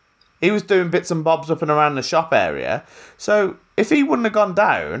shop. He was doing bits and bobs up and around the shop area. So if he wouldn't have gone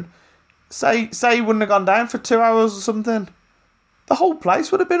down, say he wouldn't have gone down for 2 hours or something, the whole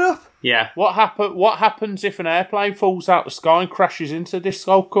place would have been up. Yeah. What happens if an airplane falls out the sky and crashes into this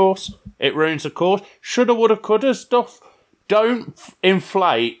golf course? It ruins the course. Shoulda, woulda, coulda stuff. Don't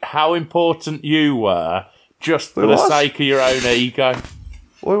inflate how important you were just for the sake of your own ego.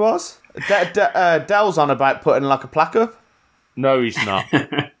 What it was? Dell's on about putting like a plaque up. No, he's not.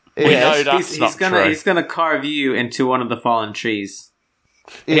 We Yes. know that's not true. He's gonna carve you into one of the fallen trees.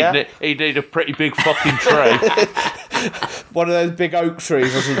 Yeah. He'd need a pretty big fucking tree. One of those big oak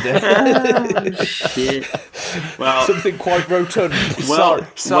trees or something. Shit. Well, Something quite rotund. well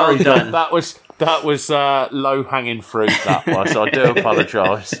Sorry, done. That was low hanging fruit. That was. I do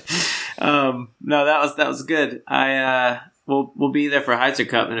apologise. No, that was good. We'll be there for Heizer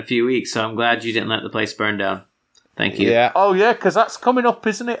Cup in a few weeks, so I'm glad you didn't let the place burn down. Thank you. Yeah. Oh yeah, because that's coming up,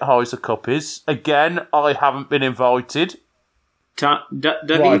 isn't it? Heiser Cup is again. I haven't been invited. Doug, are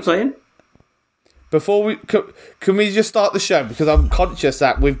you Right. playing? Before we can we just start the show because I'm conscious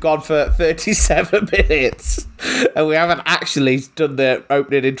that we've gone for 37 minutes and we haven't actually done the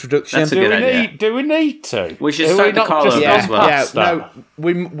opening introduction. That's a good idea. Do we need to? We should Do start the not call just over go as well. Yeah, past that? no,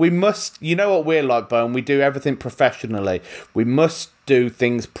 we must. You know what we're like, Bone. We do everything professionally. We must do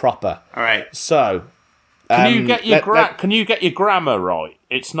things proper. All right. So, Can you get your let- Can you get your grammar right?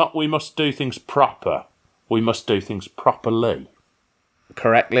 It's not. We must do things proper. We must do things properly.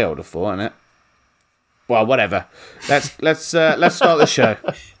 correctly? I would have thought, innit? Well, whatever. Let's start the show.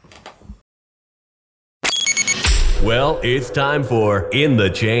 Well, it's time for In the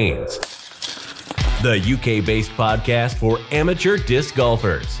Chains, the UK-based podcast for amateur disc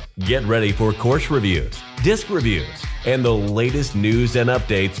golfers. Get ready for course reviews, disc reviews, and the latest news and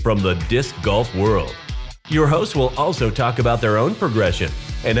updates from the disc golf world. Your hosts will also talk about their own progression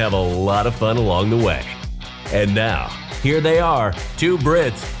and have a lot of fun along the way. And now, here they are, two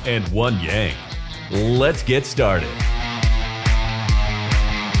Brits and one Yank. Let's get started.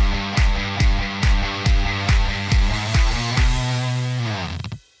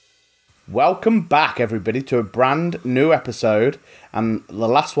 Welcome back, everybody, to a brand new episode and the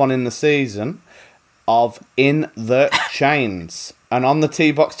last one in the season of In the Chains. And on the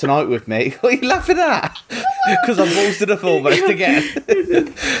tee box tonight with me, what are you laughing at? Because I've boosted up almost again.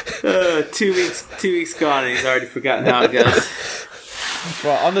 2 weeks gone, and he's already forgotten how it goes.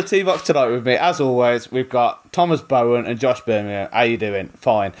 Right, on the tee box tonight with me, as always, we've got Thomas Bowen and Josh Birmingham. How you doing?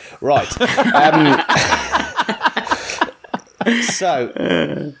 Fine. Right.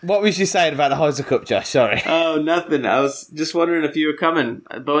 So, what was you saying about the Heiser Cup, Josh? Sorry. Oh, nothing. I was just wondering if you were coming.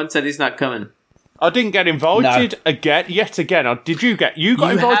 Bowen said he's not coming. I didn't get invited yet again. Did you get? You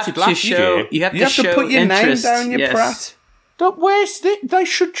got invited last year. You have You to have show to put your interest. name down, you Yes. prat. Where's they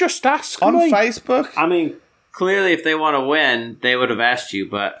should just ask On me. Facebook. I mean, clearly, if they want to win, they would have asked you,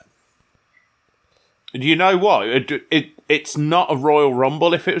 but You know what? It's not a Royal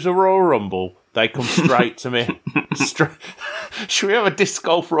Rumble. If it was a Royal Rumble, they come straight to me. Should we have a disc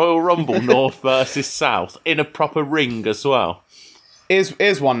golf Royal Rumble, North versus South, in a proper ring as well?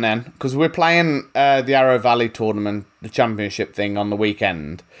 Here's one then, because we're playing the Arrow Valley tournament, the championship thing on the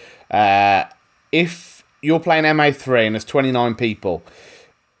weekend. If you're playing MA3 and there's 29 people,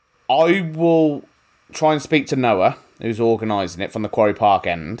 I will try and speak to Noah, who's organising it from the Quarry Park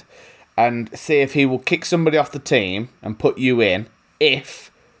end, and see if he will kick somebody off the team and put you in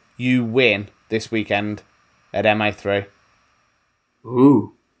if you win this weekend at MA3.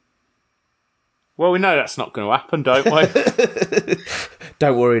 ooh, Well, we know that's not going to happen, don't we?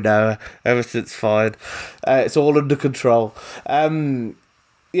 Don't worry, Noah. Everything's fine. It's all under control.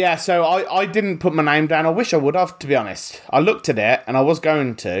 Yeah, so I didn't put my name down. I wish I would have, to be honest. I looked at it, and I was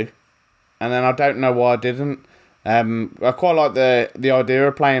going to, and then I don't know why I didn't. I quite like the idea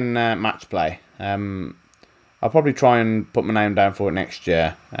of playing match play. I'll probably try and put my name down for it next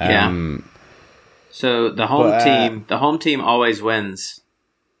year. Yeah. So the home team always wins,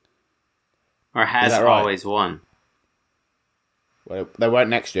 or has that right? always won. Well, they won't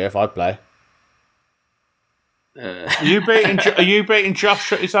next year if I play. Are you beating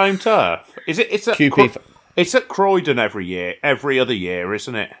Josh at his home turf? It's at QP. It's at Croydon every other year,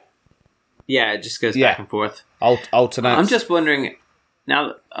 isn't it? Yeah, it just goes back and forth. Alternates. I'm just wondering, now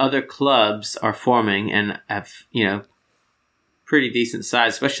that other clubs are forming and have, pretty decent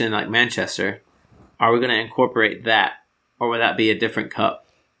size, especially in like Manchester, are we going to incorporate that, or would that be a different cup?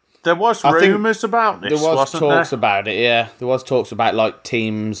 There was rumours about this, there was wasn't talks there? about it, yeah. There was talks about like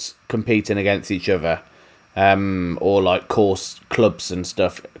teams competing against each other. Or like course clubs and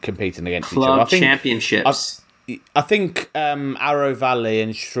stuff competing against each other. Club championships. I think Arrow Valley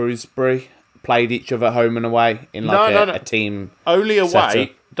and Shrewsbury played each other home and away in a team. Only away. setup.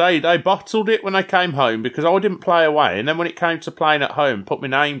 They bottled it when they came home because I didn't play away, and then when it came to playing at home, put my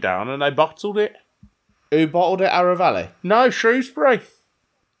name down and they bottled it. Who bottled it? Arrow Valley? No, Shrewsbury.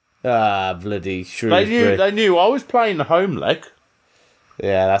 Ah, bloody Shrewsbury. They knew I was playing the home leg.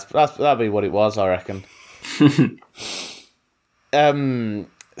 Yeah, that'd be what it was, I reckon.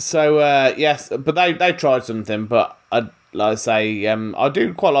 Yes, but they tried something, but I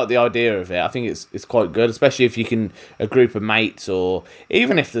do quite like the idea of it. I think it's quite good, especially if you can a group of mates, or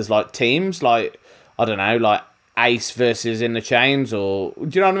even if there's like teams, like I don't know, like Ace versus In the Chains, or do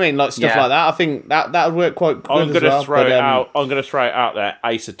you know what I mean, like stuff like that. I think that would work quite good. I'm going to throw it out. I'm going to throw it out there.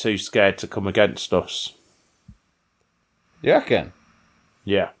 Ace are too scared to come against us. You reckon?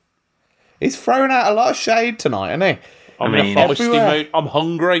 Yeah. He's throwing out a lot of shade tonight, isn't he? I'm in a feisty mood. I'm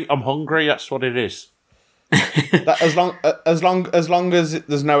hungry. That's what it is. As long as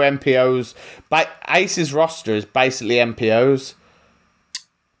there's no MPOs, but Ace's roster is basically MPOs.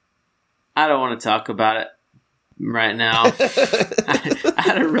 I don't want to talk about it right now. I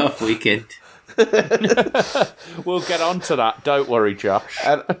had a rough weekend. We'll get on to that. Don't worry, Josh.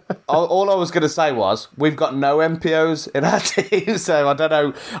 And all I was going to say was we've got no MPOs in our team, so I don't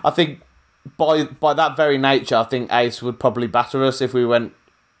know. I think by that very nature, I think Ace would probably batter us if we went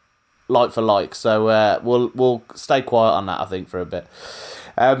like for like. So we'll stay quiet on that, I think, for a bit.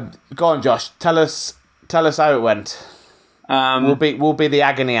 Go on, Josh. Tell us how it went. We'll be the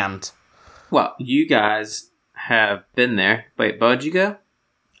agony aunt. Well, you guys have been there. Wait, Bud, you go?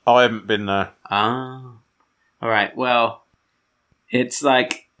 I haven't been there. Ah. All right. Well, it's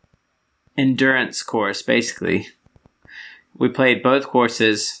like endurance course, basically. We played both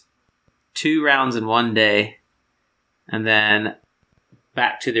courses, 2 rounds in one day, and then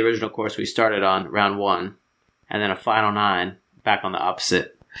back to the original course we started on, round 1, and then a final 9 back on the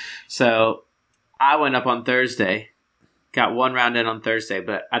opposite. So I went up on Thursday, got 1 round in on Thursday,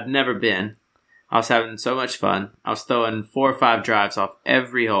 but I'd never been. I was having so much fun. I was throwing 4 or 5 drives off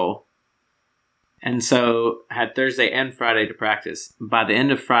every hole. And so I had Thursday and Friday to practice. By the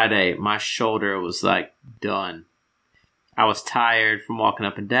end of Friday, my shoulder was like done. I was tired from walking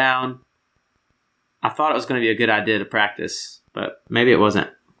up and down. I thought it was going to be a good idea to practice, but maybe it wasn't.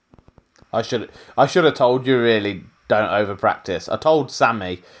 I should have told you, really, don't over practice. I told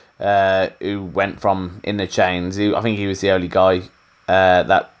Sammy, who went from In the Chains. I think he was the only guy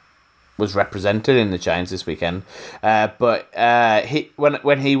that was represented in the Chains this weekend. But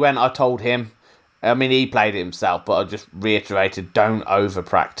when he went, I told him. I mean, he played it himself, but I just reiterated, don't over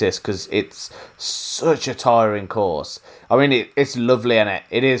practice because it's such a tiring course. I mean, it's lovely, and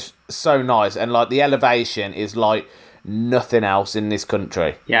it is so nice, and like the elevation is like nothing else in this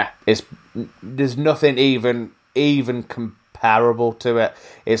country. Yeah, there's nothing even comparable to it.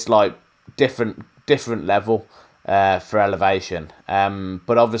 It's like different level for elevation.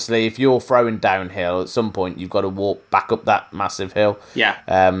 But obviously, if you're throwing downhill, at some point you've got to walk back up that massive hill. Yeah.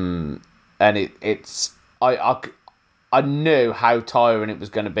 And I knew how tiring it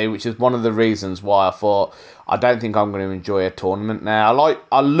was going to be, which is one of the reasons why I thought I don't think I'm going to enjoy a tournament now.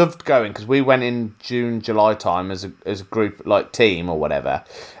 I loved going because we went in June, July time as a group, like team or whatever,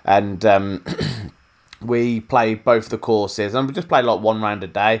 and we played both the courses, and we just played like 1 round a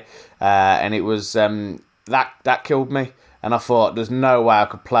day, and it was that killed me, and I thought there's no way I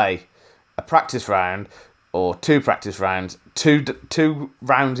could play a practice round or 2 practice rounds, two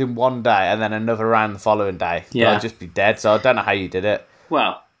rounds in one day, and then another round the following day. Yeah. I'd just be dead. So I don't know how you did it.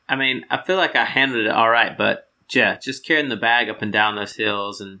 Well, I mean, I feel like I handled it all right, but yeah, just carrying the bag up and down those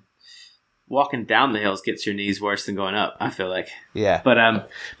hills and walking down the hills gets your knees worse than going up, I feel like. Yeah. But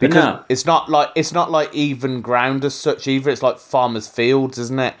Because no. it's not like even ground as such either. It's like farmers' fields,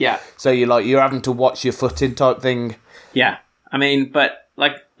 isn't it? Yeah. So you're having to watch your footing type thing. Yeah. I mean, but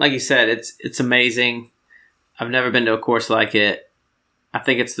like you said, it's amazing. I've never been to a course like it. I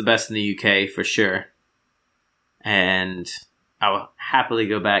think it's the best in the UK for sure. And I will happily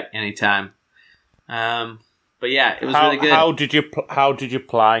go back anytime. But yeah, it was really good. How did you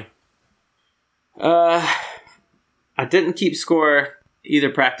play? I didn't keep score either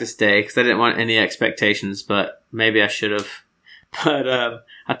practice day because I didn't want any expectations, but maybe I should have. But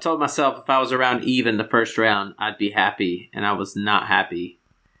I told myself if I was around even the first round, I'd be happy, and I was not happy,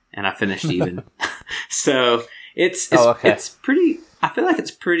 and I finished even. So it's pretty. I feel like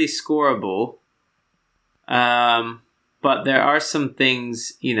it's pretty scoreable. But there are some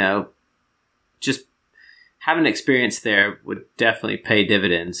things, just having experience there would definitely pay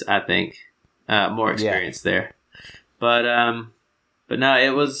dividends. I think more experience there, but no,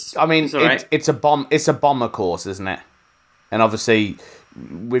 it was. I mean, it was all right. it's a bomber course, isn't it? And obviously,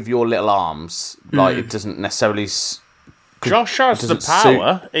 with your little arms, like it doesn't necessarily. Josh has the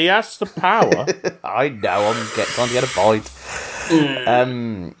power. He has the power. I know. I'm trying to get a bite.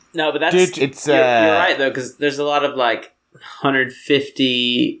 No, but that's you're right though, because there's a lot of like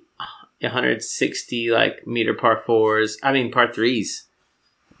 150, 160 like meter par fours. I mean par threes.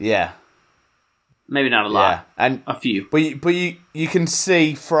 Yeah, maybe not a lot. Yeah, and a few. But you can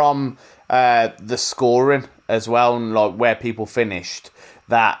see from the scoring as well, and like where people finished,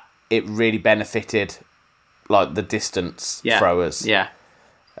 that it really benefited like the distance throwers. Yeah.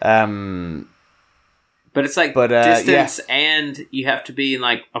 But it's like distance, and you have to be in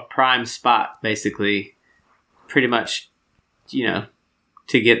like a prime spot, basically, pretty much, to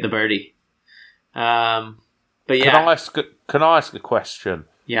get the birdie. But yeah, can I ask a question?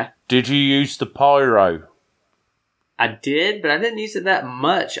 Yeah. Did you use the pyro? I did, but I didn't use it that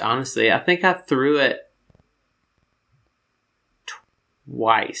much. Honestly, I think I threw it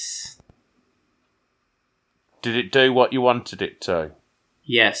twice. Did it do what you wanted it to?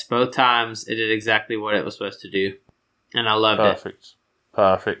 Yes, both times it did exactly what it was supposed to do, and I loved it.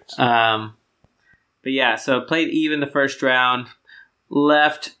 Perfect. But yeah, so played even the first round,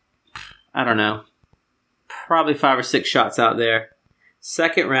 left, I don't know, probably 5 or 6 shots out there.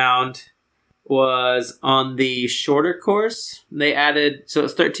 Second round was on the shorter course. They added, so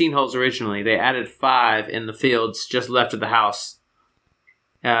it's 13 holes originally. They added 5 in the fields just left of the house.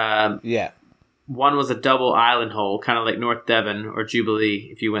 Yeah. One was a double island hole, kind of like North Devon or Jubilee,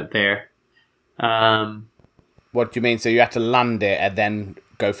 if you went there. What do you mean? So you had to land it and then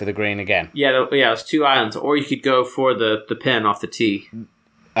go for the green again? Yeah, it was 2 islands. Or you could go for the pin off the tee.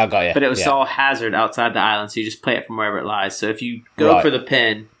 I got you. But it was all hazard outside the island, so you just play it from wherever it lies. So if you go for the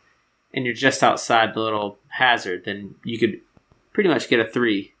pin and you're just outside the little hazard, then you could pretty much get a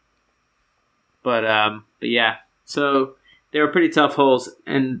 3. But yeah, so they were pretty tough holes.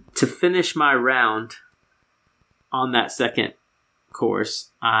 And to finish my round on that second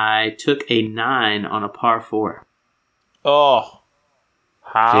course, I took a 9 on a par 4. Oh,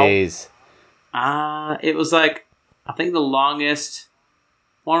 how? Jeez. It was like, I think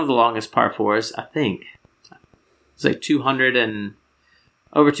one of the longest par 4s, I think. It's like 200 and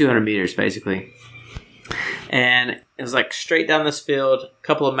over 200 meters, basically. And it was like straight down this field, a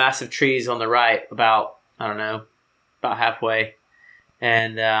couple of massive trees on the right, about halfway.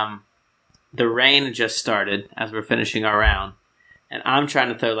 And the rain had just started as we're finishing our round. And I'm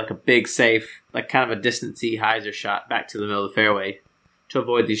trying to throw like a big safe, like kind of a distancy hyzer shot back to the middle of the fairway to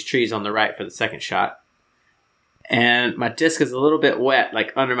avoid these trees on the right for the second shot. And my disc is a little bit wet,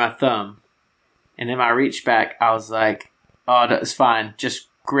 like under my thumb. And in my reach back, I was like, oh, that's fine. Just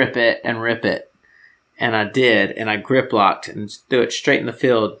grip it and rip it. And I did. And I grip locked and threw it straight in the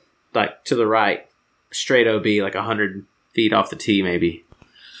field, like to the right. Straight OB, like 100 feet off the tee, maybe.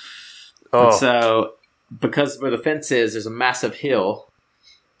 Oh. And so, because where the fence is, there's a massive hill.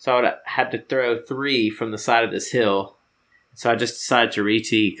 So I would have had to throw 3 from the side of this hill. So I just decided to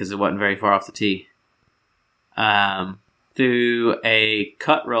re-tee because it wasn't very far off the tee. Threw a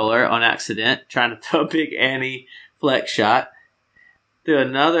cut roller on accident, trying to throw a big anti-flex shot. Threw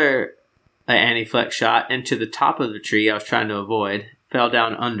another anti-flex shot into the top of the tree I was trying to avoid. Fell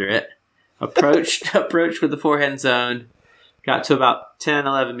down under it. Approached with the forehand zone. Got to about 10,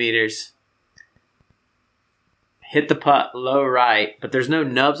 11 meters. Hit the putt low right, but there's no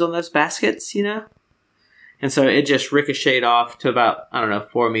nubs on those baskets, And so it just ricocheted off to about,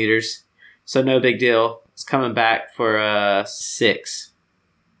 4 meters. So no big deal. It's coming back for 6.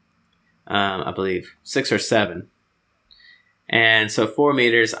 I believe 6 or 7. And so 4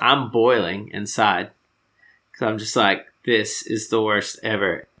 meters, I'm boiling inside because I'm just like, this is the worst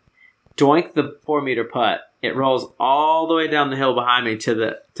ever. Doink the 4 meter putt. It rolls all the way down the hill behind me to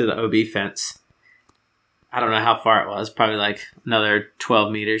the OB fence. I don't know how far it was, probably like another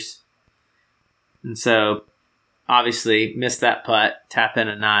 12 meters. And so obviously missed that putt, tap in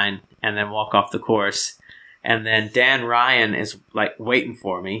a 9, and then walk off the course. And then Dan Ryan is like waiting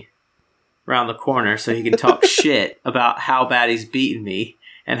for me around the corner so he can talk shit about how bad he's beaten me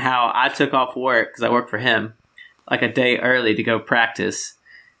and how I took off work, because I work for him, like a day early to go practice.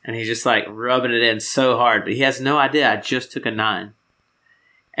 And he's just like rubbing it in so hard, but he has no idea I just took a 9.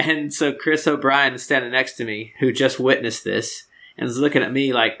 And so Chris O'Brien is standing next to me, who just witnessed this, and is looking at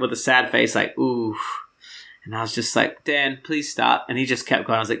me like with a sad face, like, ooh. And I was just like, Dan, please stop. And he just kept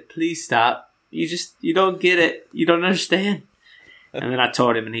going. I was like, please stop. You don't get it. You don't understand. And then I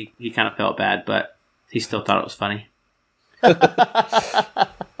told him, and he kind of felt bad, but he still thought it was funny.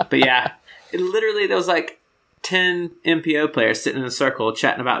 But yeah, there was like 10 MPO players sitting in a circle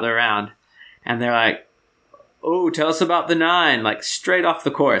chatting about their round. And they're like, oh, tell us about the 9, like straight off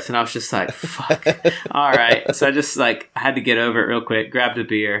the course. And I was just like, fuck. All right. So I just I had to get over it real quick, grabbed a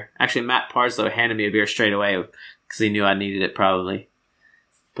beer. Actually, Matt Parslow handed me a beer straight away because he knew I needed it probably.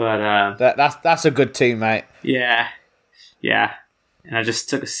 But that's a good teammate. Yeah. And I just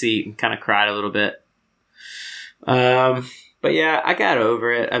took a seat and kind of cried a little bit. But yeah, I got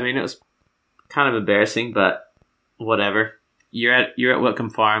over it. I mean, it was kind of embarrassing, but whatever. You're at Whitcomb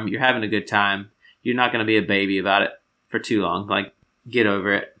Farm. You're having a good time. You're not going to be a baby about it for too long. Like, get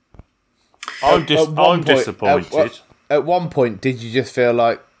over it. I'm disappointed. At one point, did you just feel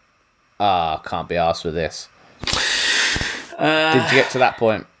like, I can't be arsed with this? Did you get to that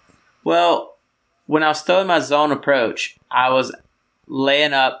point? Well, when I was throwing my zone approach, I was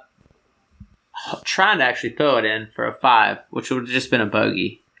laying up, trying to actually throw it in for a 5, which would have just been a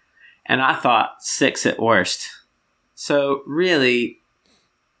bogey. And I thought 6 at worst. So really,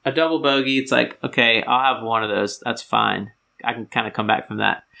 a double bogey, it's like, okay, I'll have one of those. That's fine. I can kind of come back from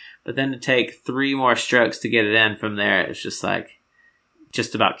that. But then to take 3 more strokes to get it in from there, it's just like,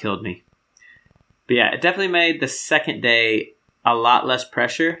 just about killed me. But yeah, it definitely made the second day a lot less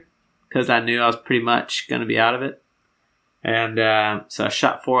pressure because I knew I was pretty much going to be out of it. And so I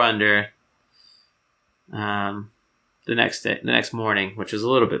shot 4 under the next morning, which was a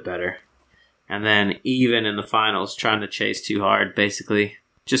little bit better. And then even in the finals, trying to chase too hard, basically,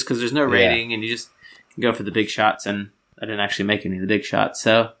 just because there's no rating and you just can go for the big shots. And I didn't actually make any of the big shots,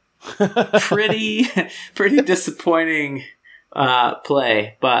 so pretty disappointing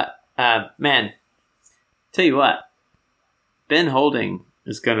play. But man, tell you what, Ben Holding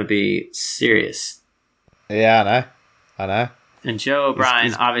is going to be serious. Yeah, I know. And Joe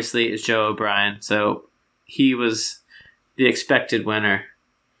O'Brien, obviously, is Joe O'Brien. So he was the expected winner,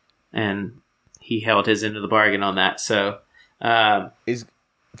 and he held his end of the bargain on that. So, his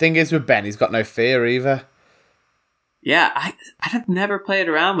thing is with Ben, he's got no fear either. Yeah, I've never played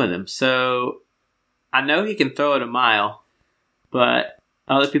around with him, so I know he can throw it a mile, but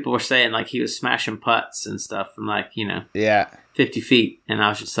other people were saying like he was smashing putts and stuff from 50 feet, and I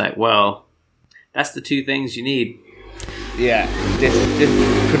was just like, well, that's the 2 things you need. Yeah,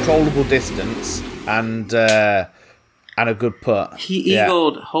 controllable distance and a good putt. He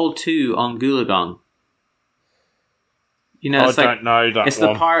eagled hole 2 on Goolagong. You know, I don't know that it's one.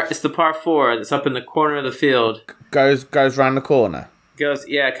 It's the par 4 that's up in the corner of the field. Goes round the corner. Goes,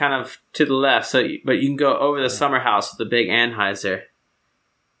 kind of to the left. But you can go over the summer house with the big Anheuser,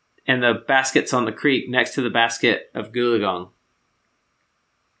 and the basket's on the creek next to the basket of Goolagong.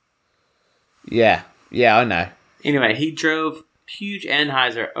 Yeah, I know. Anyway, he drove huge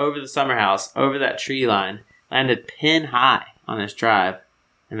Anheuser over the summer house, over that tree line, landed pin high on his drive,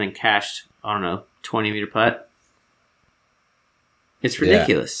 and then cashed, 20-meter putt. It's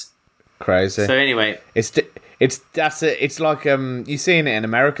ridiculous. Yeah. Crazy. So anyway, it's like you seen it in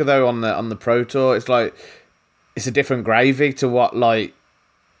America though on the Pro Tour. It's like it's a different gravy to what like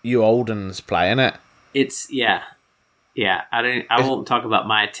you Oldens play, innit? It's yeah. I won't talk about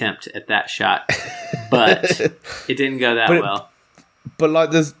my attempt at that shot, but it didn't go that well. But like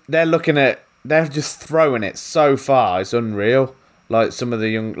they're just throwing it so far. It's unreal. Like some of the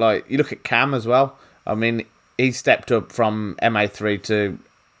young, like you look at Cam as well. I mean, he stepped up from MA3 to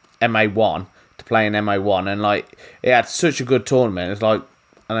MA1 to play in MA1, and like he had such a good tournament. It's like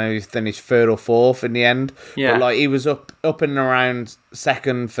I know he finished third or fourth in the end. Yeah. But like he was up and around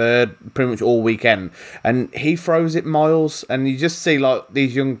second, third, pretty much all weekend, and he throws it miles. And you just see like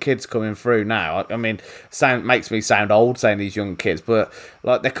these young kids coming through now. I mean, makes me sound old saying these young kids, but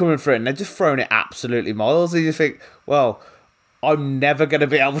like they're coming through and they're just throwing it absolutely miles. And you think, well, I'm never going to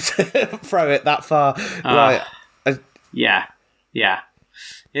be able to throw it that far. Yeah.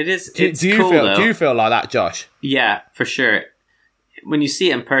 It is. Do you feel like that, Josh? Yeah, for sure. When you see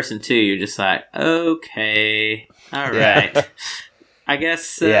it in person too, you're just like, okay, all right. Yeah. I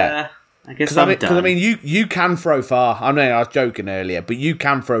guess. Yeah. I guess I'm done. Because I mean, you can throw far. I know I was joking earlier, but you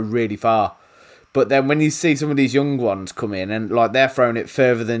can throw really far. But then when you see some of these young ones come in and like they're throwing it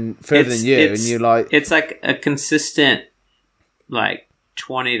further than you, and you're like, it's like a consistent, like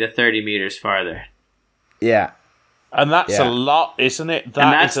 20 to 30 meters farther. Yeah. And that's a lot, isn't it?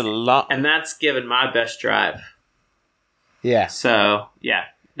 That is a lot. And that's given my best drive. Yeah. So, yeah.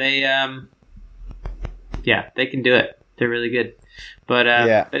 They can do it. They're really good. But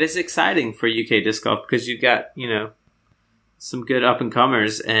it's exciting for UK disc golf because you've got, some good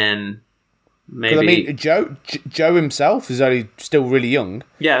up-and-comers and maybe... I mean, Joe himself is only still really young.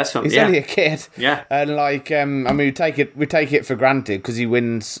 Yeah, that's what... He's only a kid. Yeah. And like, I mean, we take it for granted because he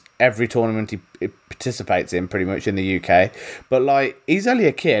wins every tournament he participates in pretty much in the UK. But like, he's only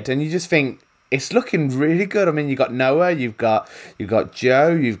a kid and you just think, it's looking really good. I mean, you've got Noah, you've got Joe,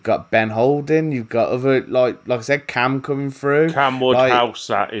 you've got Ben Holden, you've got other, like I said, Cam coming through. Cam Woodhouse,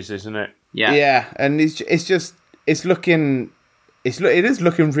 that is, isn't it? Yeah. Yeah, and it is looking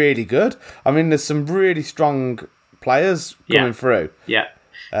really good. I mean, there's some really strong players coming through. Yeah.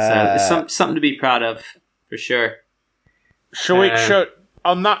 So it's something to be proud of, for sure.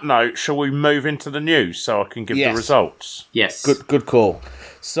 On that note, shall we move into the news so I can give the results? Yes. Good call.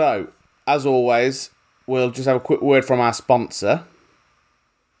 So, as always, we'll just have a quick word from our sponsor,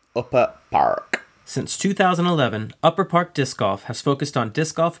 Upper Park. Since 2011, Upper Park Disc Golf has focused on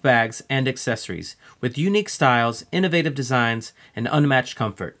disc golf bags and accessories with unique styles, innovative designs, and unmatched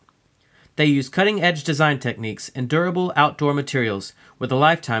comfort. They use cutting-edge design techniques and durable outdoor materials with a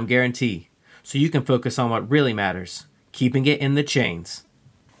lifetime guarantee, so you can focus on what really matters, keeping it in the chains.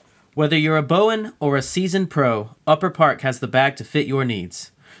 Whether you're a Bowen or a seasoned pro, Upper Park has the bag to fit your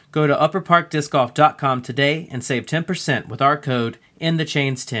needs. Go to upperparkdiscgolf.com today and save 10% with our code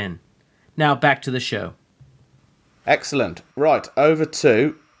INTHECHAINS10. Now back to the show. Excellent. Right, over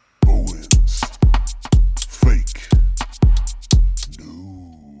to Bowen's Fake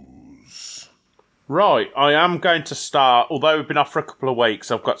News. Right, I am going to start, although we've been off for a couple of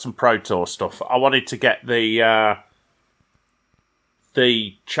weeks, I've got some Pro Tour stuff. I wanted to get the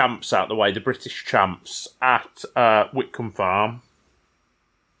champs out the way, the British champs at Whitcomb Farm.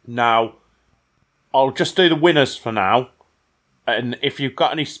 Now, I'll just do the winners for now. And if you've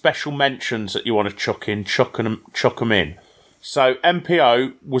got any special mentions that you want to chuck them in. So,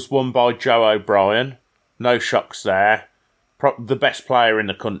 MPO was won by Joe O'Brien. No shocks there. The best player in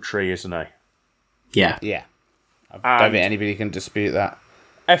the country, isn't he? Yeah. Yeah. I don't think anybody can dispute that.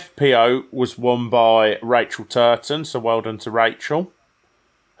 FPO was won by Rachel Turton, so well done to Rachel.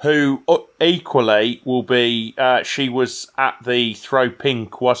 Who equally will be... she was at the Throw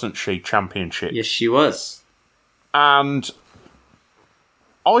Pink, wasn't she, championship? Yes, she was. And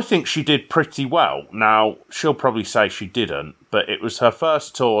I think she did pretty well. Now, she'll probably say she didn't, but it was her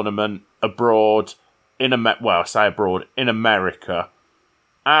first tournament abroad, in America.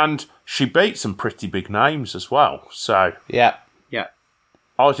 And she beat some pretty big names as well. So, yeah.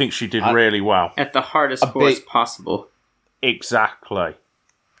 I think she did really well. At the hardest course possible. Exactly.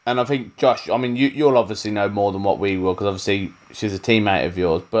 And I think, Josh, I mean, you'll obviously know more than what we will, because obviously she's a teammate of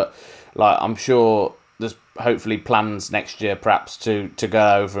yours. But like, I'm sure there's hopefully plans next year, perhaps, to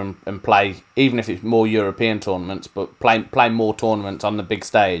go over and play, even if it's more European tournaments, but play more tournaments on the big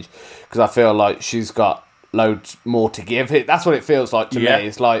stage. Because I feel like she's got loads more to give. That's what it feels like to me.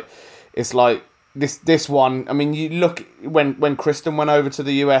 It's like this one. I mean, you look when Kristen went over to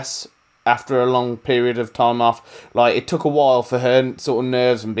the US after a long period of time off, like it took a while for her sort of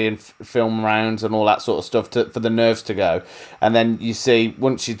nerves and being film rounds and all that sort of stuff for the nerves to go. And then you see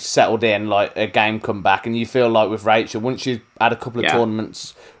once she'd settled in, like a game come back, and you feel like with Rachel, once she's had a couple of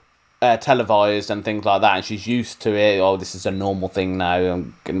tournaments televised and things like that, and she's used to it. Oh, this is a normal thing now,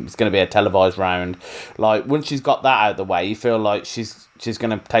 and it's going to be a televised round. Like once she's got that out of the way, you feel like she's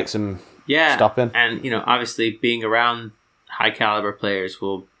going to take some stopping. And obviously being around high caliber players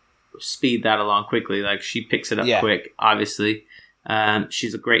will speed that along quickly. Like she picks it up quick. Obviously,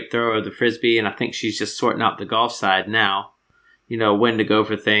 she's a great thrower of the frisbee, and I think she's just sorting out the golf side now. When to go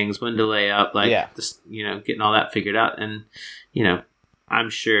for things, when to lay up, just getting all that figured out. And I'm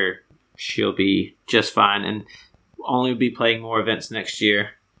sure she'll be just fine and only be playing more events next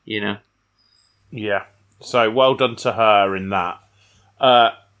year, you know. Yeah. So well done to her in that.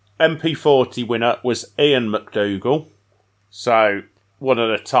 MP40 winner was Ian McDougall. So one of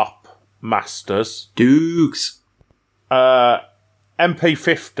the top masters. Dukes.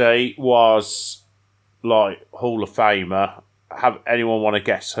 MP50 was like Hall of Famer. Have anyone want to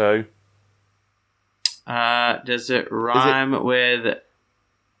guess who? Does it rhyme with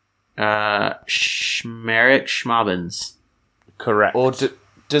Schmerich Schmobbins? Correct. Or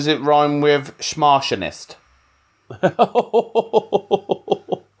does it rhyme with Schmartionist?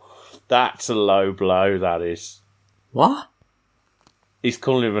 That's a low blow, that is. What? He's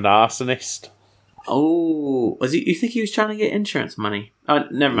calling him an arsonist. Oh, was he? You think he was trying to get insurance money? Oh,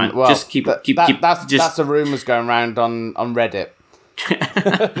 never mind. Well, Just keep. That's the rumours going around on Reddit.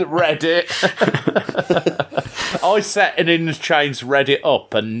 Reddit. I set an In the Chains Reddit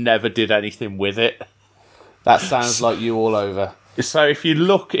up and never did anything with it. That sounds like you all over. So if you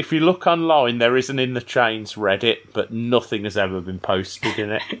look online, there is an In the Chains Reddit, but nothing has ever been posted in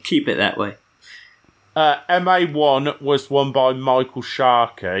it. Keep it that way. MA1 was won by Michael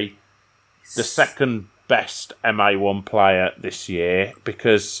Sharkey, the second best MA1 player this year,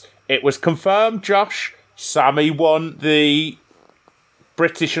 because it was confirmed, Josh, Sammy won the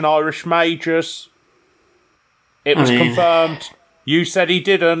British and Irish majors. It was confirmed. You said he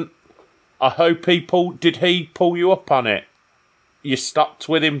didn't. I hope did he pull you up on it? You stopped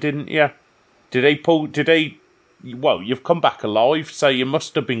with him, didn't you? Well, you've come back alive, so you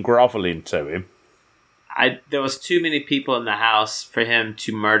must have been grovelling to him. There was too many people in the house for him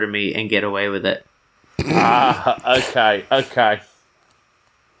to murder me and get away with it. Okay.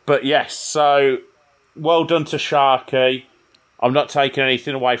 But yes, so well done to Sharky. I'm not taking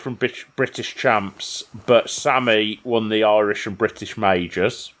anything away from British champs, but Sammy won the Irish and British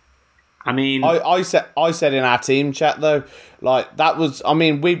majors. I mean, I said in our team chat though, like that was. I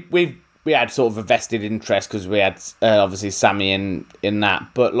mean, we had sort of a vested interest because we had obviously Sammy in that,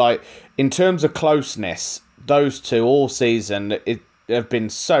 but like in terms of closeness, those two all season have been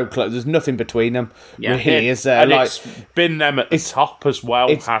so close. There's nothing between them. Yeah. Really, is and like it's been them at the top as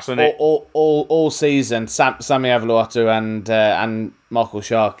well, hasn't it? All season, Sammy Avaluatu and Michael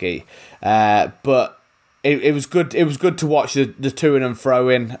Sharkey, but. It was good. It was good to watch the to and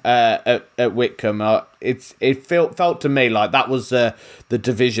fro-in at Whitcomb. It felt to me like that was the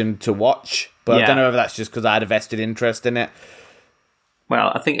division to watch. But Yeah. I don't know if that's just because I had a vested interest in it. well,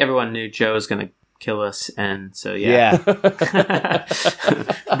 I think everyone knew Joe was going to kill us, and so yeah.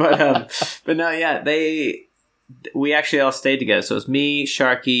 But no, yeah, we actually all stayed together. So it was me,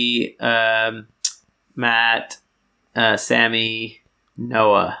 Sharky, Matt, Sammy,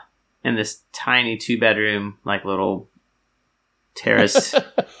 Noah. In this tiny 2-bedroom, like little terrace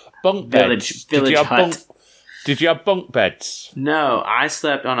Bunk village beds. hut. Did you have bunk beds? No, I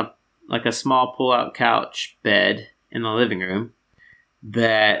slept on a small pull-out couch bed in the living room.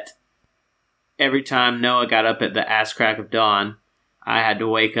 That every time Noah got up at the ass crack of dawn, I had to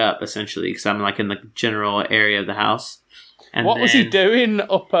wake up essentially because I'm like in the general area of the house. And What was he doing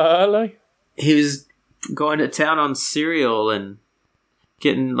up early? He was going to town on cereal and. He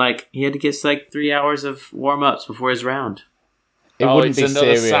had to get 3 hours of warm-ups before his round. It wouldn't it's be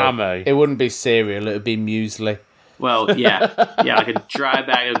another cereal. Sammy. It wouldn't be cereal. It would be muesli. Well, yeah. Yeah, like a dry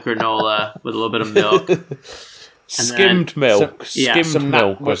bag of granola with a little bit of milk. Skimmed milk. yeah, Skimmed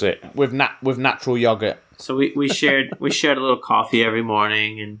milk, was it? With natural yogurt. So we shared a little coffee every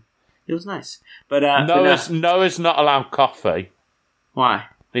morning, and it was nice. But Noah's not allowed coffee. Why?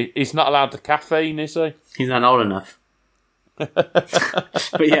 He's not allowed the caffeine, is he? He's not old enough.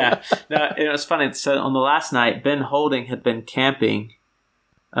 But yeah, no, it was funny. So on the last night, Ben Holding had been camping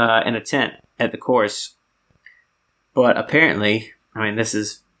in a tent at the course. But apparently, I mean, this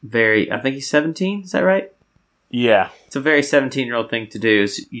is I think he's 17, is that right? Yeah. It's a very 17-year-old thing to do.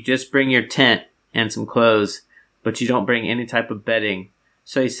 Is you just bring your tent and some clothes, but you don't bring any type of bedding.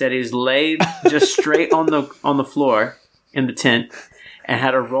 So he said he was laid just straight on the floor in the tent and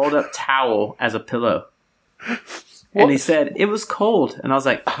had a rolled up towel as a pillow. What? And he said it was cold. And I was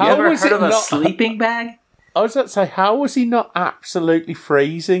like, How you ever was heard it of a not- sleeping bag? I was about to say, how was he not absolutely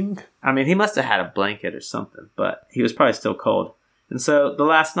freezing? I mean, he must have had a blanket or something, but he was probably still cold. And so the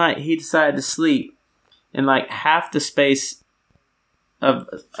last night he decided to sleep in half the space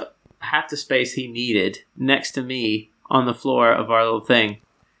he needed next to me on the floor of our little thing,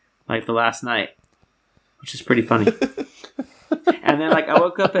 like the last night, which is pretty funny. And then I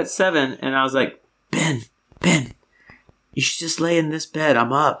woke up at 7 and I was like, Ben, you should just lay in this bed.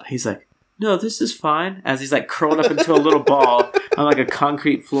 I'm up. He's like, no, this is fine. As he's curled up into a little ball on like a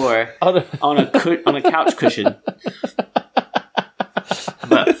concrete floor on a couch cushion.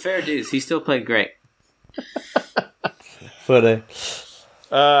 But fair dues, he still played great. Funny.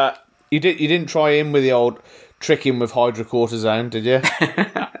 You didn't try in with the old tricking with hydrocortisone, did you?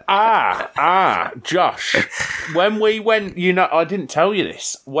 Josh. When we went, I didn't tell you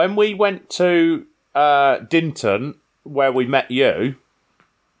this. When we went to Dinton, where we met you,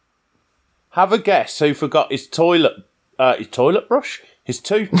 have a guess who forgot his toilet brush, his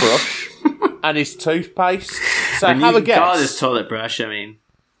toothbrush, and his toothpaste. So And have you a guess. got his toilet brush, I mean.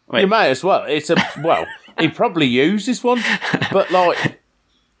 Wait. You may as well. He probably uses one, but like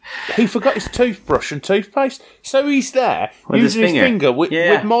he forgot his toothbrush and toothpaste, so he's there With using his his finger with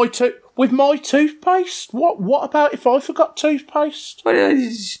my toothpaste. What about if I forgot toothpaste? What, did I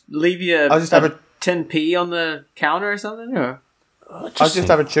just leave you I'll just have a 10p on the counter or something? Or? I'll just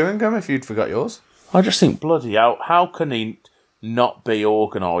have a chewing gum if you'd forgot yours. I just think bloody hell, how can he not be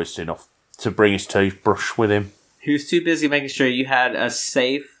organised enough to bring his toothbrush with him? He was too busy making sure you had a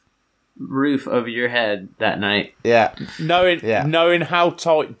safe roof over your head that night. Yeah. Knowing how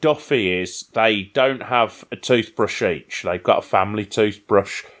tight Duffy is, they don't have a toothbrush each. They've got a family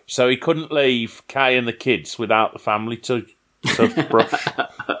toothbrush. So he couldn't leave Kay and the kids without the family toothbrush.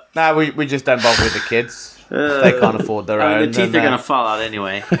 No, we just don't bother with the kids. They can't afford their own. The teeth are going to fall out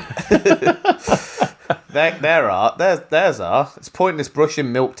anyway. Theirs are. It's pointless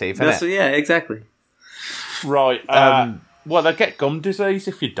brushing milk teeth, isn't it? Yeah, exactly. Right. Well, they get gum disease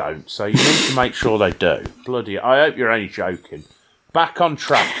if you don't, so you need to make sure they do. Bloody, I hope you're only joking. Back on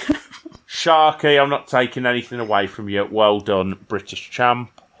track. Sharky, I'm not taking anything away from you. Well done, British champ.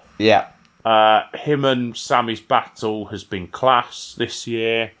 Yeah. Him and Sammy's battle has been class this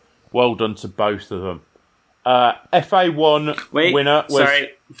year. Well done to both of them. FA1 winner was... Sorry,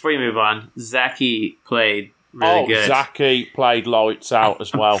 before you move on, Zaki played really good. Zaki played lights out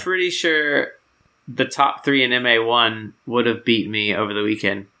as well. I'm pretty sure the top 3 in MA1 would have beat me over the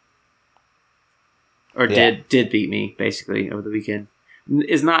weekend. Or did beat me, basically, over the weekend.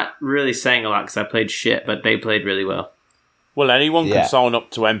 Is not really saying a lot because I played shit, but they played really well. Well, anyone can sign up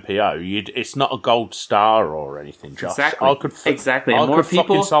to MPO. It's not a gold star or anything, Josh. Exactly. I More could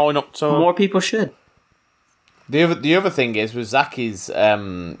people fucking sign up to More people should. The other thing is with Zaki's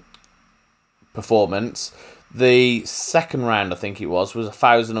performance, the second round I think it was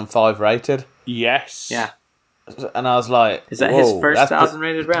 1,005 rated. Yes. Yeah. And I was like, is that his first 1,000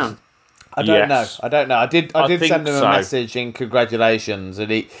 rated round? I don't know. I did send him a so. message in congratulations,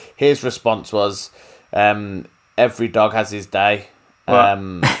 and his response was, every dog has his day.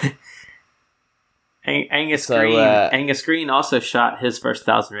 Well, Angus Green also shot his first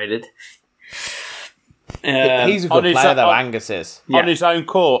 1,000 rated. He's a good player, though. Angus is on his own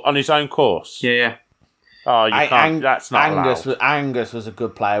course. Yeah. Oh, you can't. That's not allowed. Angus was a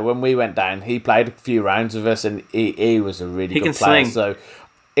good player. When we went down, he played a few rounds with us, and he was a really good player. Sling. So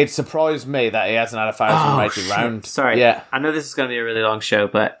it surprised me that he hasn't had a 1,000 rated round. Sorry. Yeah. I know this is going to be a really long show,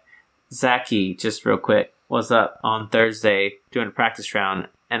 but Zaki, just real quick, was up on Thursday doing a practice round,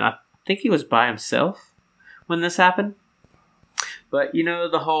 and I think he was by himself when this happened. But you know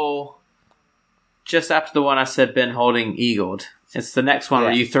the whole, just after the one I said Ben holding eagled, it's the next one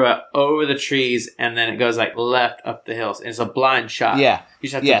where you throw it over the trees and then it goes like left up the hills. And it's a blind shot. Yeah. You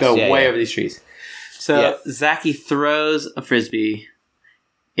just have to go way over these trees. So Zaki throws a frisbee.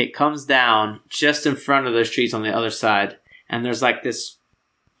 It comes down just in front of those trees on the other side. And there's like this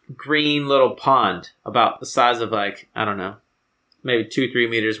green little pond about the size of like, I don't know, maybe 2-3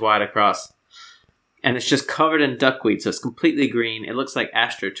 meters wide across. And it's just covered in duckweed, so it's completely green. It looks like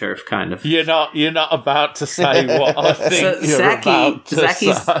AstroTurf, kind of. You're not about to say what I think about to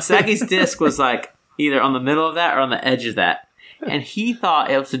say. Zaki's disc was like either on the middle of that or on the edge of that. And he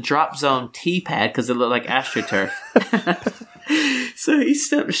thought it was a drop zone tee pad because it looked like AstroTurf. So he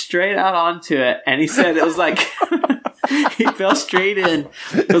stepped straight out onto it, and he said it was like... he fell straight in.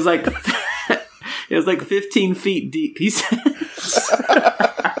 It was like 15 feet deep, he said.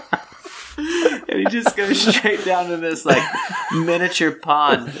 And he just goes straight down to this like miniature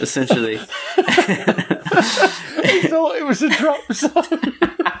pond, essentially. He thought it was a drop zone.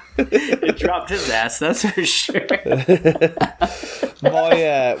 It dropped his ass, that's for sure. When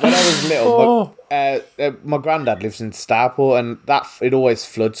I was little, my granddad lives in Starport, and it always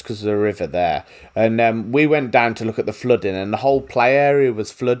floods because of the river there. And we went down to look at the flooding, and the whole play area was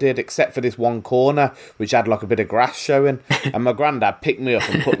flooded except for this one corner, which had like a bit of grass showing. And my granddad picked me up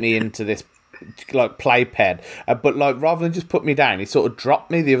and put me into this like playpen, but like rather than just put me down, he sort of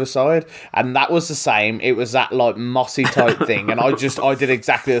dropped me the other side, and that was the same. It was that like mossy type thing, and I did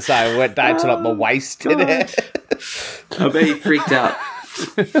exactly the same. I went down to like my waist in it. I bet he freaked out.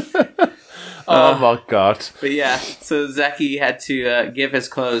 Oh my god! But yeah, so Zachy had to give his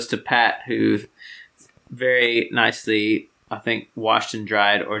clothes to Pat, who very nicely, I think, washed and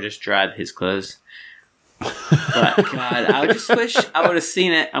dried, or just dried his clothes. But God, I just wish I would have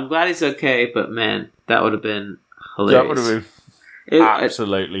seen it. I'm glad he's okay, but man, that would have been hilarious. That would have been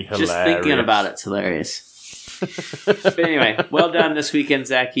absolutely hilarious. Just thinking about it's hilarious. But anyway, well done this weekend,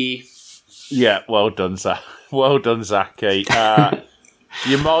 Zachy. Yeah, well done, Zach. Well done, Zachy.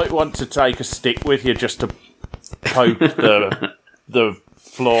 You might want to take a stick with you just to poke the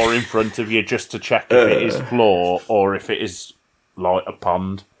floor in front of you, just to check if it is floor or if it is like a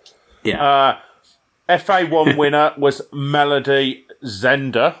pond. Yeah. FA1 winner was Melody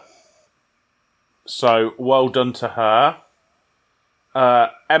Zender. So, well done to her.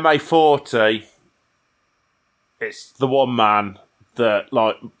 MA40, it's the one man that,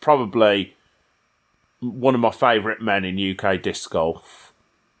 like, probably one of my favourite men in UK disc golf.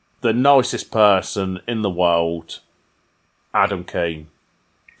 The nicest person in the world, Adam Keane.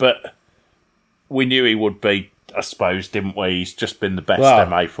 But we knew he would be, I suppose, didn't we? He's just been the best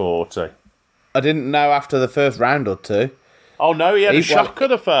MA40. I didn't know after the first round or two. Oh no, he had a shocker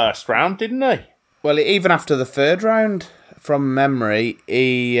the first round, didn't he? Well, even after the third round, from memory,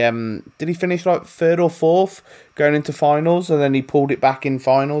 he did he finish like third or fourth going into finals, and then he pulled it back in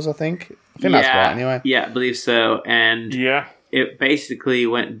finals. I think that's right. Anyway, yeah, I believe so. And yeah, it basically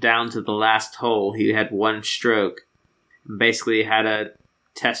went down to the last hole. He had one stroke, and basically had a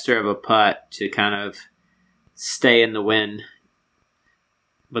tester of a putt to kind of stay in the wind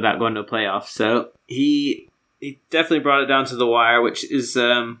without going to a playoff. So he definitely brought it down to the wire, which is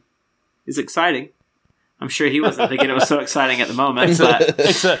exciting. I'm sure he wasn't thinking it was so exciting at the moment. But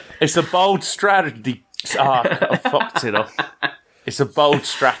it's a bold strategy. I fucked it up. It's a bold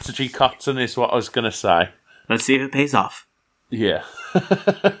strategy, Cotton, is what I was going to say. Let's see if it pays off. Yeah.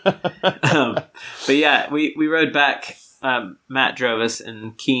 But yeah, we rode back. Matt drove us,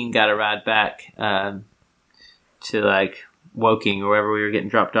 and Keane got a ride back to like Woking or wherever we were getting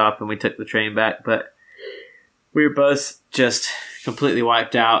dropped off, and we took the train back. But we were both just completely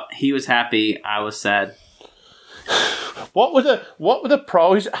wiped out. He was happy. I was sad. What were the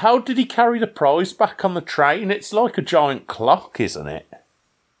prize? How did he carry the prize back on the train? It's like a giant clock, isn't it?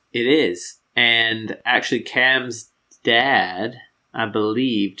 It is. And actually, Cam's dad, I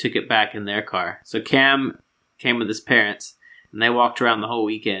believe, took it back in their car. So Cam came with his parents, and they walked around the whole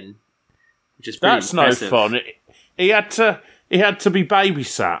weekend, which is pretty impressive. No fun. He had to be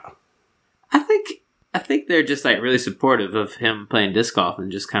babysat. I think they're just like really supportive of him playing disc golf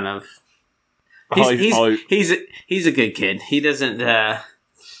and just kind of. He's a good kid. He doesn't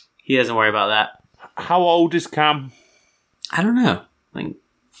worry about that. How old is Cam? I don't know. Like,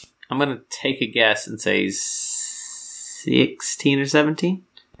 I'm gonna take a guess and say he's 16 or 17.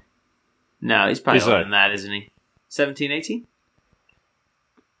 No, he's probably older than that, isn't he? 17, 18?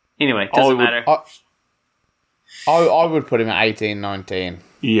 Anyway, doesn't matter. I would put him at 18, 19.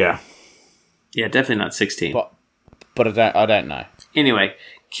 Yeah. Yeah, definitely not 16. But I don't know. Anyway,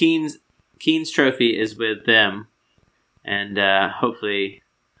 Keane's trophy is with them, and hopefully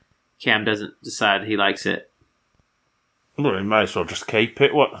Cam doesn't decide he likes it. Well, he may as well just keep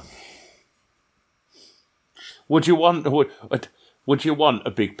it. What would you want? Would you want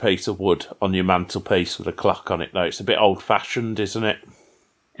a big piece of wood on your mantelpiece with a clock on it? Though it's a bit old-fashioned, isn't it?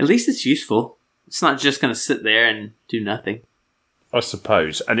 At least it's useful. It's not just going to sit there and do nothing. I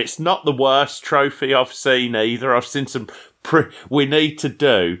suppose. And it's not the worst trophy I've seen either. I've seen some... we need to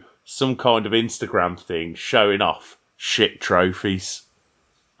do some kind of Instagram thing showing off shit trophies.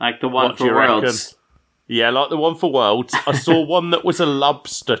 Like the one for Worlds. Reckon? Yeah, like the one for Worlds. I saw one that was a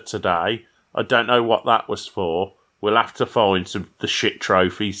lobster today. I don't know what that was for. We'll have to find the shit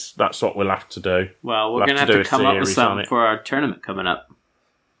trophies. That's what we'll have to do. Well, we're going to have to come up with some for our tournament coming up.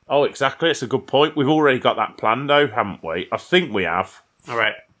 Oh, exactly. It's a good point. We've already got that planned, though, haven't we? I think we have. All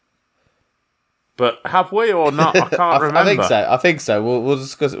right. But have we or not? I can't remember. I think so. We'll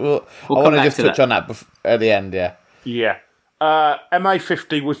discuss it. I want to just touch on that at the end, yeah. Yeah.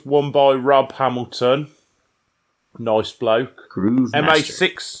 MA50 was won by Rob Hamilton. Nice bloke. Groove Master.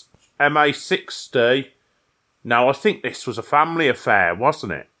 MA60. Now, I think this was a family affair,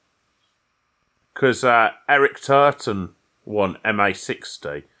 wasn't it? Because Eric Turton won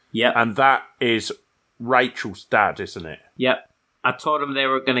MA60. Yep. And that is Rachel's dad, isn't it? Yep. I told them they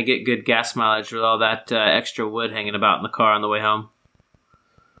were going to get good gas mileage with all that extra wood hanging about in the car on the way home.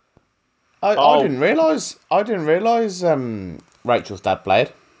 I didn't realise. I didn't realise Rachel's dad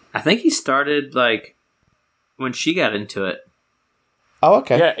played. I think he started like when she got into it. Oh,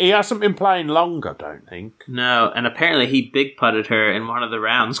 okay. Yeah, he hasn't been playing long, I don't think. No, and apparently he big putted her in one of the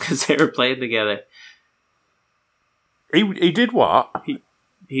rounds because they were playing together. He did what?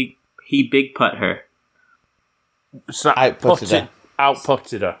 He big putt her. So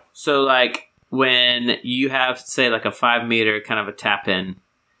outputted her. So like when you have say like a 5 meter kind of a tap in,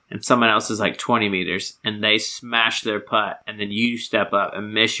 and someone else is like 20 meters, and they smash their putt, and then you step up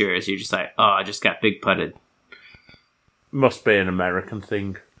and miss yours, you're just like, oh, I just got big putted. Must be an American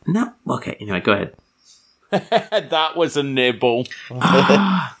thing. No, okay. Anyway, go ahead. That was a nibble.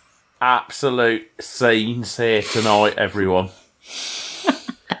 Absolute scenes here tonight, everyone.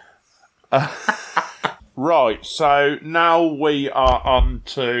 Right, so now we are on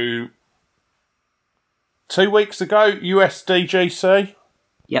to 2 weeks ago, USDGC.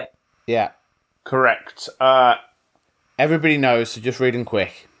 Yep. Yeah. Correct. Everybody knows, so just read them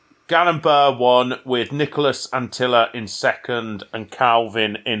quick. Gannon Burr won with Nicholas Antilla in second and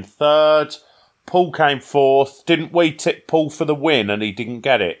Calvin in third. Paul came fourth. Didn't we tip Paul for the win and he didn't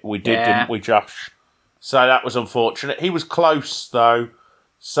get it? We did, didn't we, Josh? So that was unfortunate. He was close, though.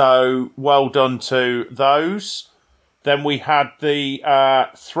 So well done to those. Then we had the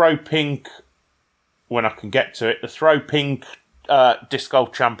Throw Pink, when I can get to it, the Throw Pink Disc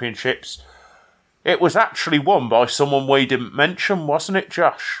Golf Championships. It was actually won by someone we didn't mention, wasn't it,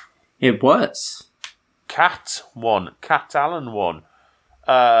 Josh? It was. Kat won. Kat Allen won.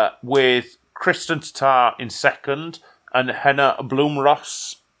 With Kristen Tatar in second and Henna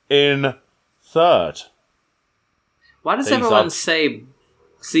Blumross in third. Why does These everyone are- say...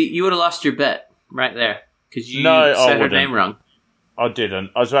 See, you would have lost your bet right there. Because you No, I said her wouldn't. name wrong. I didn't.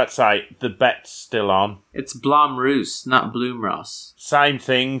 I was about to say, the bet's still on. It's Blomroos, not Bloomross. Same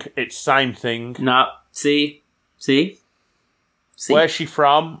thing. It's same thing. No, see? Where's she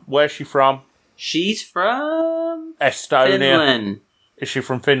from? She's from Estonia. Finland. Is she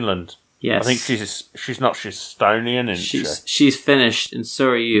from Finland? Yes. I think she's not. She's Estonian, isn't She's finished, and so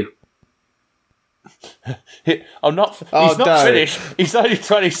are you. she? I'm not. Oh, He's not don't. finished. He's only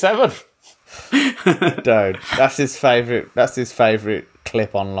 27. Dude, that's his favourite. That's his favourite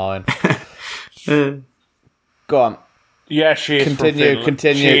clip online. Go on. Yeah, she is Continue, from Finland.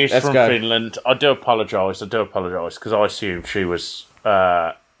 continue. She is Let's from go. Finland. I do apologise because I assumed she was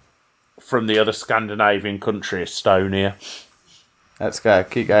from the other Scandinavian country, Estonia. Let's go.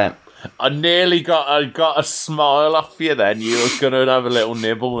 Keep going. I nearly got a smile off you then. You were going to have a little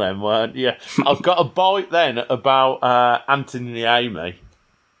nibble then, weren't you? I've got a bite then about Anthony Niemi.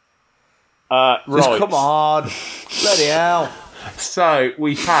 Right. Just come on. Bloody hell. So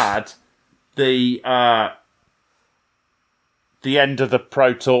we had the end of the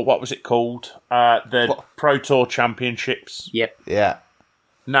Pro Tour. What was it called? The Pro Tour Championships. Yep. Yeah.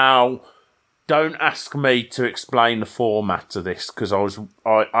 Now, don't ask me to explain the format of this because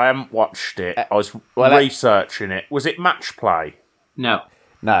I haven't watched it. I was researching it. Was it match play? No.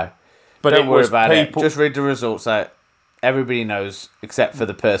 No. But Don't it worry was about people. it. Just read the results out. Everybody knows, except for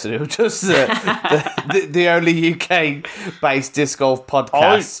the person who does the only UK-based disc golf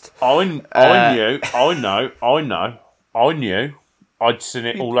podcast. I knew. I'd seen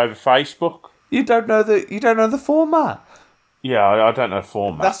it all over Facebook. You don't know the format. Yeah, I don't know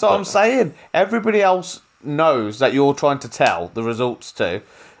format. That's what I'm saying. Everybody else knows that you're trying to tell the results to,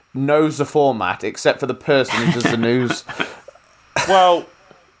 knows the format, except for the person who does the news. Well,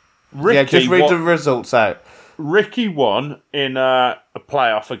 Ricky, Yeah, just read the results out. Ricky won in a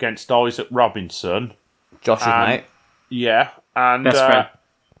playoff against Isaac Robinson. Josh's mate. Yeah, and Best friend.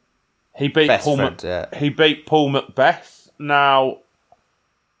 he beat Best Paul. friend, yeah. He beat Paul Macbeth. Now,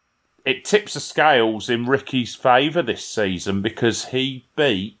 it tips the scales in Ricky's favour this season because he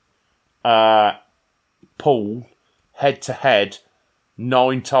beat Paul head to head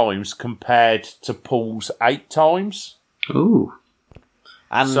 9 times compared to Paul's 8 times. Ooh.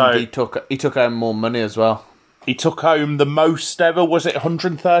 And So- he took home more money as well. He took home the most ever. Was it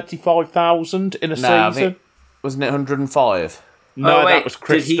 135,000 in a season? Wasn't it 105? No, Oh, wait, that was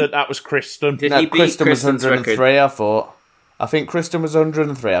Kristen. did he- That was Kristen. Did No, he beat Kristen was Kristen's 103, I thought. I think Kristen was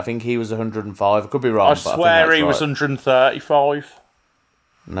 103. I think he was 105. I could be wrong. I but I swear think he was that's right. 135.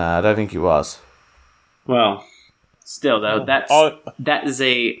 No, I don't think he was. Well, still though, I- that is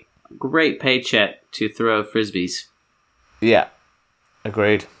a great paycheck to throw frisbees. Yeah.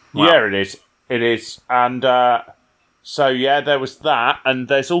 Agreed. Wow. Yeah, it is. It is. And so, yeah, there was that. And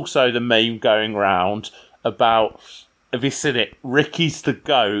there's also the meme going round about, have you seen it? Ricky's the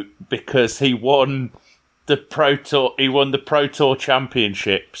GOAT because he won the Pro Tour. He won the Pro Tour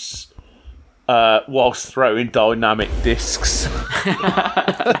Championships whilst throwing dynamic discs.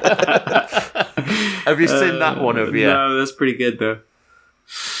 Have you seen that one? Have you? No, that's pretty good though.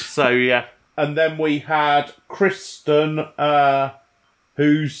 So yeah, and then we had Kristen,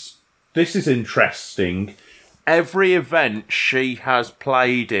 who's this is interesting. Every event she has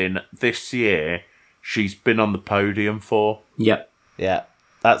played in this year, she's been on the podium for. Yep. Yeah,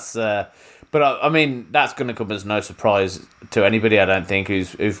 that's. But I mean, that's going to come as no surprise to anybody. I don't think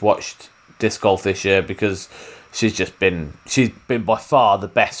who's watched disc golf this year, because she's been by far the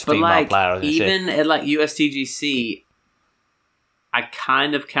best But female player. Hasn't even she? at USDGC, I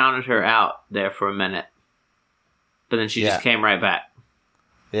kind of counted her out there for a minute, but then she just came right back.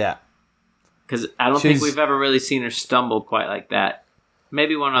 Yeah. Because I don't think we've ever really seen her stumble quite like that.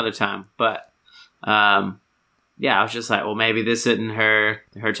 Maybe one other time, but I was just like, well, maybe this isn't her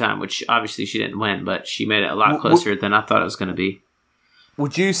time, which obviously she didn't win, but she made it a lot closer than I thought it was going to be.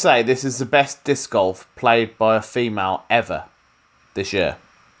 Would you say this is the best disc golf played by a female ever this year,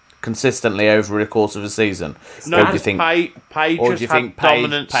 consistently over the course of a season? No, or do you think Paige or has do you had think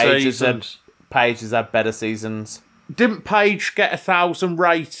dominant Paige seasons? Paige has had better seasons? Didn't Paige get 1,000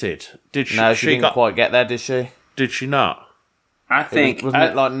 rated? Did she? No, she didn't quite get there, did she? Did she not? I think... Wasn't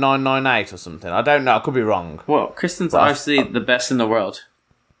it like 998 or something? I don't know. I could be wrong. Well, Kristen's obviously the best in the world.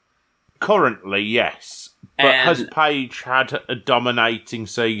 Currently, yes. But And- has Paige had a dominating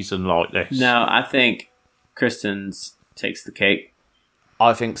season like this? No, I think Kristen's takes the cake.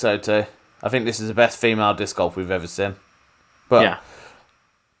 I think so too. I think this is the best female disc golf we've ever seen. But Yeah.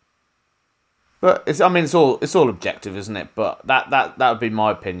 But it's all objective, isn't it? But that would be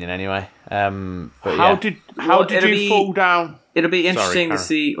my opinion anyway. But How yeah. did it'll you be- fall down? It'll be interesting to Karen.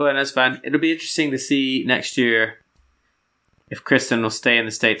 see... Well, that's fine. It'll be interesting to see next year if Kristen will stay in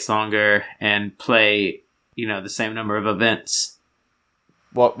the States longer and play, the same number of events.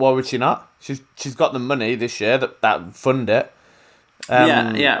 Why would she not? She's got the money this year that fund it.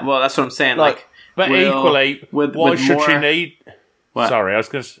 Yeah. Well, that's what I'm saying. Like, But will- equally, with why should she more- need? What? Sorry, I was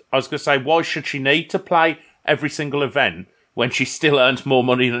gonna say, why should she need to play every single event when she still earns more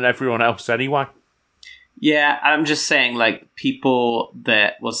money than everyone else anyway? Yeah, I'm just saying, like, people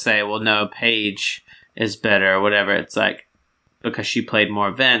that will say, well, no, Paige is better or whatever. It's like, because she played more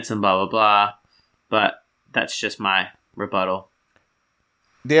events and blah, blah, blah. But that's just my rebuttal.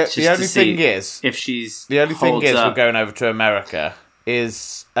 The Just only to see thing is, if she's the only thing holds is, we're up. going over to America.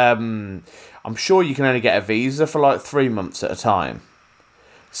 Is I'm sure you can only get a visa for like 3 months at a time.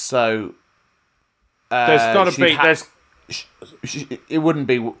 So There's got to she'd be. ha- There's it wouldn't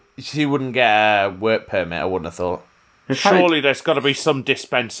be. She wouldn't get a work permit. I wouldn't have thought. surely there's got to be some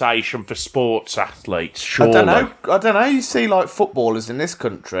dispensation for sports athletes. Surely. I don't know. You see, like, footballers in this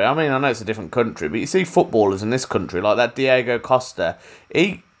country. I mean, I know it's a different country, but you see footballers in this country, like that Diego Costa.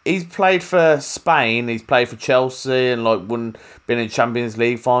 He's played for Spain. He's played for Chelsea and been in Champions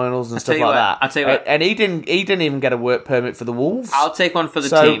League finals and stuff tell you like what, that. I'll tell you what. And he didn't even get a work permit for the Wolves. I'll take one for the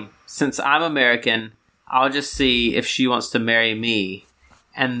So- team. Since I'm American, I'll just see if she wants to marry me.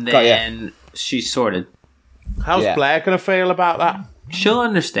 And Got ya. then she's sorted. How's Yeah. Blair going to feel about that? She'll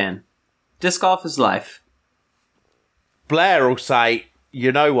understand. Disc golf is life. Blair will say,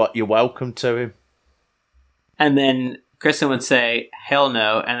 "You know what? You're welcome to him." And then Kristen would say, hell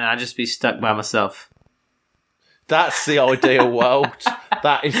no, and then I'd just be stuck by myself. That's the ideal world.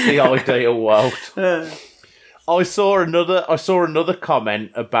 That is the ideal world. I saw another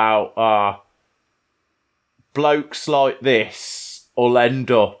comment about blokes like this will end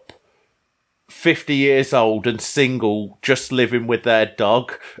up 50 years old and single, just living with their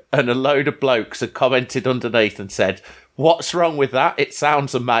dog, and a load of blokes had commented underneath and said, "What's wrong with that? It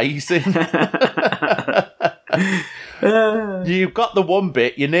sounds amazing." You've got the one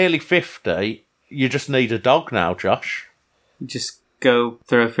bit, you're nearly 50, you just need a dog now, Josh. Just go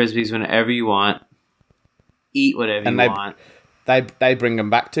throw frisbees whenever you want. Eat whatever And you want. They bring them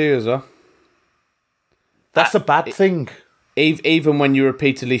back to you as well. That's a bad thing. Even when you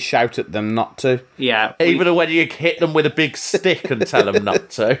repeatedly shout at them not to. Yeah. Even when you hit them with a big stick and tell them not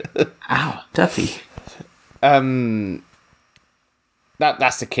to. Ow, Duffy. That's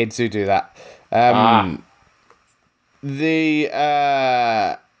the kids who do that.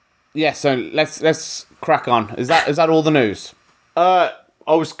 So let's crack on. Is that all the news? I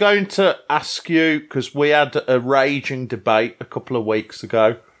was going to ask you, because we had a raging debate a couple of weeks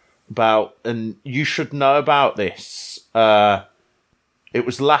ago about, and you should know about this. It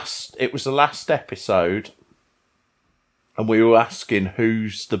was the last episode, and we were asking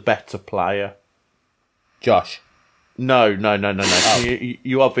who's the better player. Josh. No.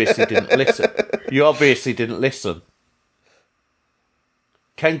 You obviously didn't listen. You obviously didn't listen.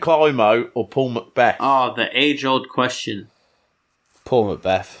 Ken Climo or Paul Macbeth? Oh, the age-old question. Paul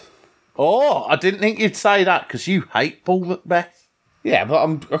Macbeth. Oh, I didn't think you'd say that because you hate Paul Macbeth. Yeah,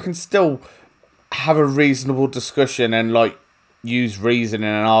 but I can still have a reasonable discussion and like use reason in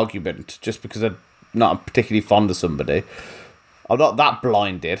an argument just because I'm not particularly fond of somebody. I'm not that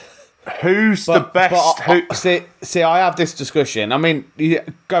blinded. Who's the best? See, I have this discussion. I mean, you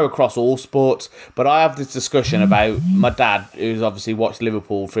go across all sports, but I have this discussion about my dad, who's obviously watched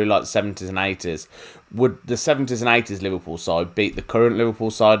Liverpool through like the 70s and 80s. Would the 70s and 80s Liverpool side beat the current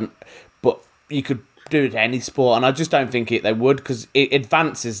Liverpool side? But you could do it to any sport, and I just don't think they would, because it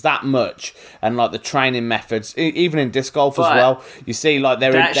advances that much, and like the training methods, even in disc golf as well. You see, like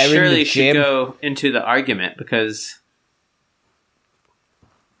they're in the gym. That surely should go into the argument because.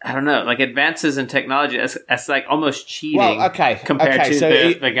 I don't know, like advances in technology, that's like almost cheating compared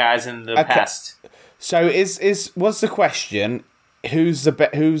to the guys in the past. So what's the question? Who's the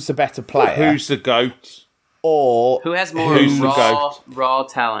better player? Who's the GOAT? Or who has more raw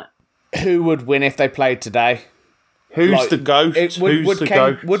talent? Who would win if they played today? Who's the GOAT?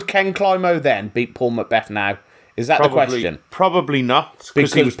 GOAT? Would Ken Climo then beat Paul Macbeth now? Is that the question? Probably not,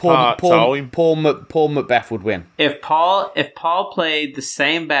 because he was part-time. Paul Macbeth would win. If Paul played the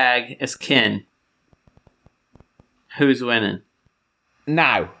same bag as Ken, who's winning?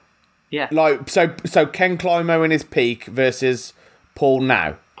 Now. Yeah. Like so Ken Climo in his peak versus Paul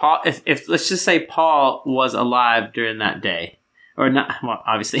now. Paul, if let's just say Paul was alive during that day. Or not, well,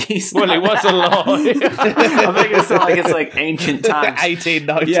 obviously he's not. Well, he was alive. I'm making it sound like it's like ancient times.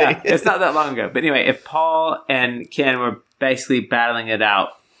 1890. Yeah, it's not that long ago. But anyway, if Paul and Ken were basically battling it out.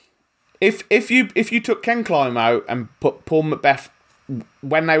 If you took Ken Climo and put Paul Macbeth,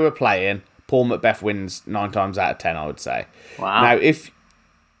 when they were playing, Paul Macbeth wins 9 times out of 10, I would say. Wow. Now, if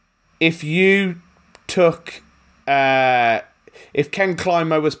you took... if Ken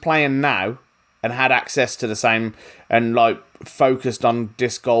Climo was playing now and had access to the same... and like focused on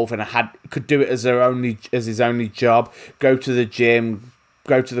disc golf and could do it as his only job, go to the gym,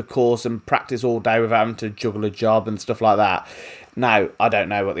 go to the course and practice all day without having to juggle a job and stuff like that. Now, I don't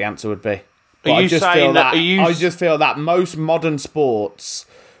know what the answer would be. But I just feel that most modern sports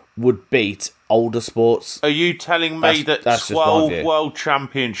would beat older sports. Are you telling me that 12 world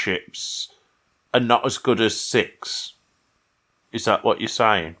championships are not as good as 6? Is that what you're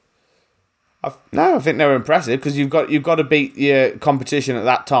saying? No, I think they're impressive because you've got to beat your competition at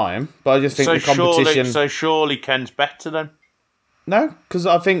that time. But I just think the competition. So surely Ken's better then. No, because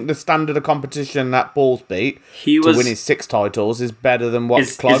I think the standard of competition that Paul's beat to win his 6 titles is better than what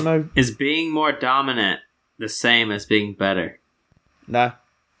Climo is being more dominant. The same as being better. No,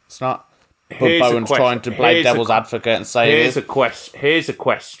 it's not. But Bowen's trying to play devil's advocate and say here's a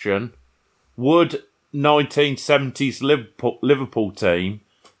question: would 1970s Liverpool team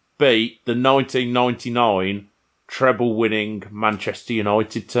beat the 1999 treble-winning Manchester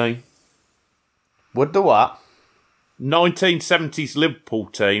United team? Would the what? 1970s Liverpool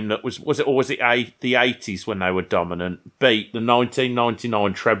team that was it the 80s when they were dominant beat the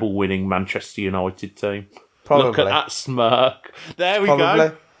 1999 treble-winning Manchester United team? Probably. Look at that smirk. There we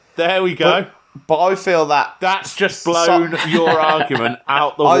go. There we go. But I feel that's just blown your argument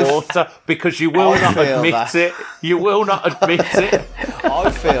out the water because you will not admit it. You will not admit it. I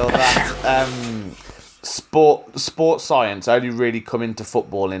feel that sports science only really come into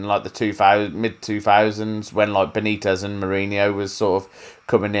football in like the mid 2000s when like Benitez and Mourinho was sort of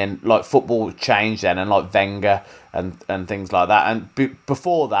coming in. Like football changed then, and like Wenger and things like that. And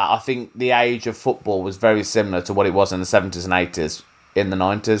before that, I think the age of football was very similar to what it was in the 70s and 80s. In the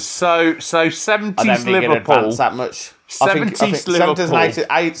 90s. So 70s I don't think Liverpool. It advanced that much. 70s Liverpool.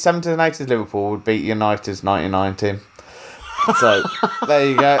 70s and 80s Liverpool would beat United's 1919. So, there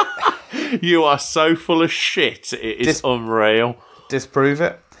you go. You are so full of shit. It is unreal. Disprove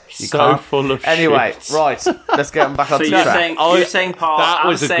it. You can't. Full of anyway, shit. Right. Let's get him back on track. You're saying Paul.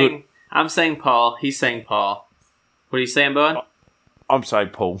 I'm saying Paul. He's saying Paul. What are you saying, Bowen? I'm saying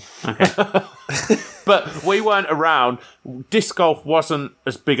Paul. Okay. But we weren't around. Disc golf wasn't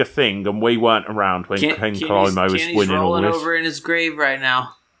as big a thing, and we weren't around when Ken Climo was winning all this. He's rolling over in his grave right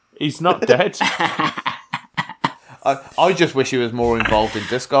now. He's not dead. I just wish he was more involved in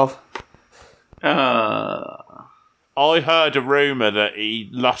disc golf. I heard a rumour that he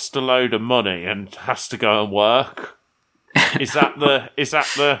lost a load of money and has to go and work. Is that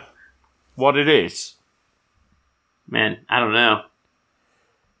what it is? Man, I don't know.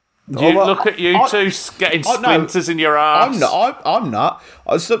 Look at you two getting splinters in your arse. I'm not.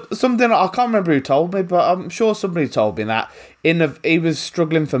 Something I can't remember who told me, but I'm sure somebody told me that he was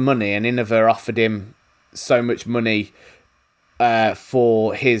struggling for money, and Innover offered him so much money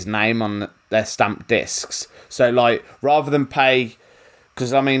for his name on their stamped discs. So, like, rather than pay...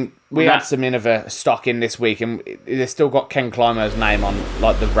 Because, I mean, we had some Innova stock in this week, and they still got Ken Climo's name on,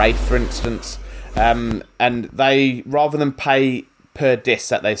 like, the Wraith, for instance. And they, rather than pay per disc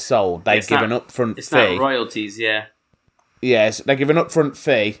that they sold, they give an upfront fee. It's not royalties, yeah. Yes, they give an upfront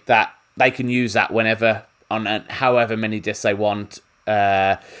fee that they can use that whenever, on however many discs they want.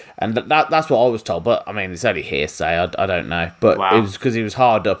 And that's what I was told, but I mean, it's only hearsay. I don't know, but it was because he was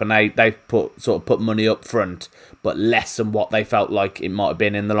hard up, and they put money up front, but less than what they felt like it might have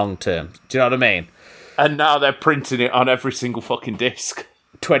been in the long term. Do you know what I mean? And now they're printing it on every single fucking disc.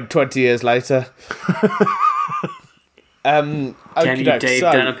 20 years later. Can you Dave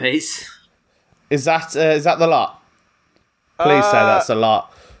down a piece? Is that the lot? Please say that's a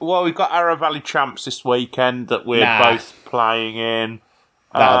lot. Well, we've got Arrow Valley Champs this weekend that we're both playing in.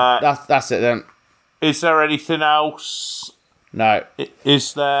 That's it then. Is there anything else? No.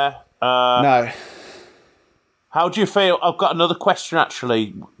 Is there? No. How do you feel? I've got another question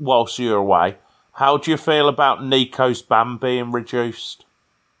actually. Whilst you're away, how do you feel about Nico's ban being reduced?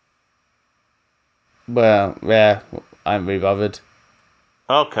 Well, yeah, I ain't really bothered.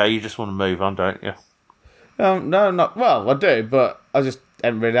 Okay, you just want to move on, don't you? No, not well. I do, but I just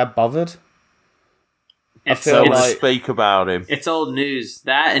ain't really that bothered. I feel like speak about him. It's old news.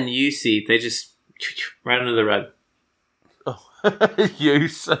 That and UC, they just right under the rug. Oh,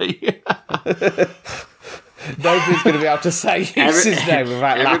 UC. Nobody's going to be able to say UC's name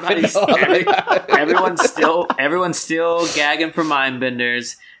without laughing. Everyone's still gagging for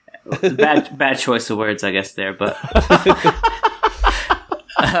Mindbenders. Bad choice of words, I guess there, but.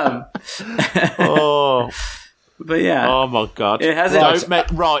 But yeah. Oh my god. It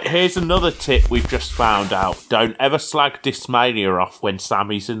hasn't. Right, here's another tip we've just found out. Don't ever slag Discmania off when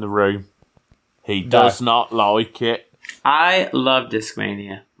Sammy's in the room. He does not like it. I love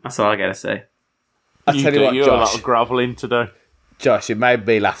Discmania. That's all I gotta say. I'll tell you what, Josh, Josh. a lot of grovelling to do. Josh, it made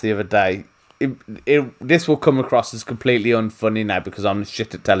me laugh the other day. This will come across as completely unfunny now because I'm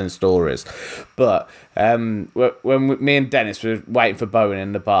shit at telling stories. But when me and Dennis were waiting for Bowen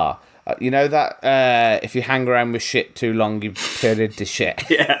in the bar, you know that if you hang around with shit too long, you turn into shit.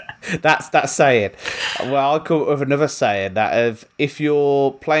 Yeah, that's that saying. Well, I'll come up with another saying that if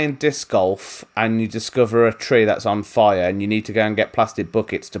you're playing disc golf and you discover a tree that's on fire and you need to go and get plastic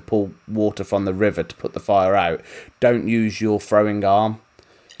buckets to pull water from the river to put the fire out, don't use your throwing arm.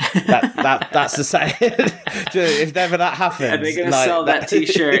 That's the saying. If ever that happens, and they're gonna sell that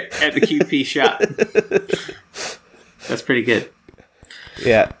T-shirt at the QP shop. That's pretty good.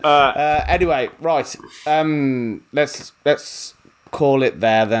 Yeah. Anyway, right. Let's call it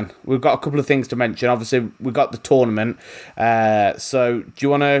there then. We've got a couple of things to mention. Obviously, we've got the tournament. So, do you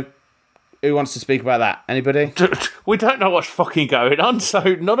want to? Who wants to speak about that? Anybody? We don't know what's fucking going on, so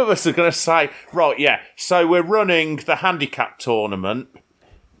none of us are going to say, right, yeah. So we're running the handicap tournament.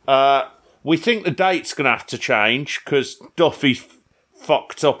 We think the date's going to have to change because Duffy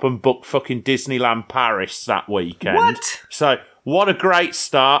fucked up and booked fucking Disneyland Paris that weekend. What? So, what a great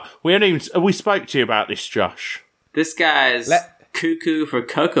start. We spoke to you about this, Josh. This guy's cuckoo for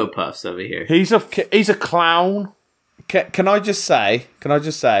Cocoa Puffs over here. He's a clown. Can I just say,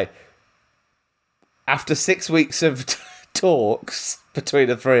 after 6 weeks of talks between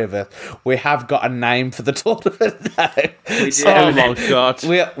the three of us, we have got a name for the tournament now. We do. Oh my god.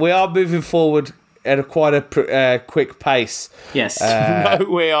 We are moving forward at quite a quick pace. Yes. No,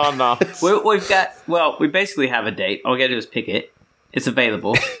 we are not. We basically have a date. All we got to do is pick it. It's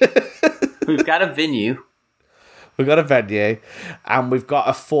available. We've got a venue. We've got a venue, and we've got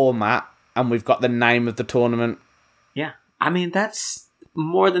a format, and we've got the name of the tournament. Yeah. I mean, that's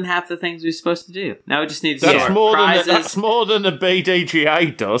more than half the things we're supposed to do. Now we just need to That's sort more prizes. that's more than the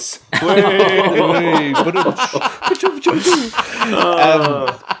BDGA does.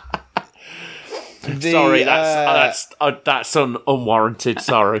 Sorry, that's unwarranted.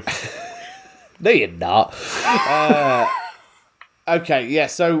 Sorry. No, you're not. Okay, yeah.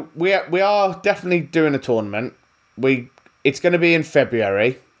 So we are definitely doing a tournament. It's going to be in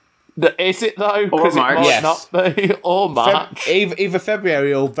February. Is it though? Or March. It might not be. Or March. Either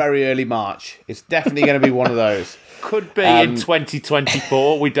February or very early March. It's definitely going to be one of those. Could be in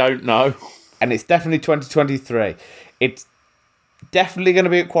 2024. We don't know. And it's definitely 2023. It's definitely going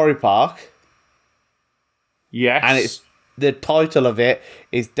to be at Quarry Park. Yes. And the title of it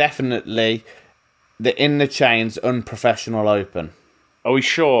is definitely the In the Chains Unprofessional Open. Are we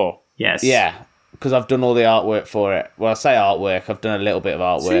sure? Yes. Yeah, because I've done all the artwork for it. Well, I say artwork. I've done a little bit of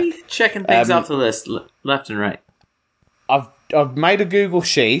artwork. See, checking things off the list left and right. I've made a Google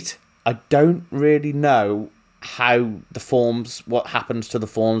sheet. I don't really know how the forms, what happens to the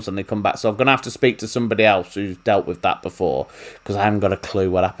forms when they come back. So I'm going to have to speak to somebody else who's dealt with that before, because I haven't got a clue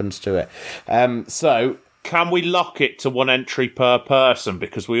what happens to it. So can we lock it to 1 entry per person?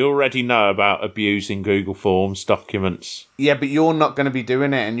 Because we already know about abusing Google Forms documents. yeah, but you're not going to be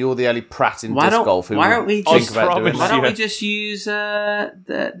doing it, and you're the only prat in disc golf who why don't we think just- about doing Why that. don't we just use that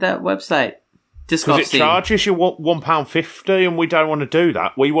website? Disc Golf Because it Steam. charges you £1.50, and we don't want to do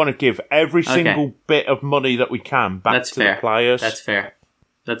that. We want to give every single bit of money that we can back That's to fair. the players. That's fair.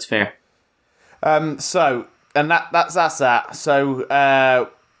 That's fair. So, and that's that. So,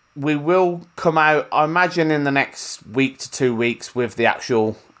 we will come out, I imagine, in the next week to 2 weeks with the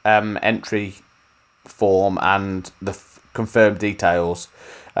actual entry form and the confirmed details.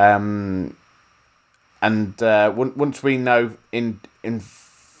 And once we know in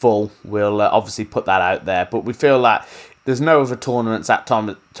full, we'll obviously put that out there. But we feel that there's no other tournaments at time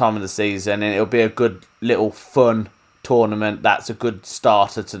of the season, and it'll be a good little fun tournament. That's a good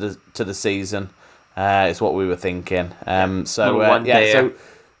starter to the season. Is what we were thinking. So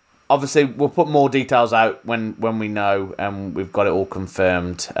obviously we'll put more details out when we know and we've got it all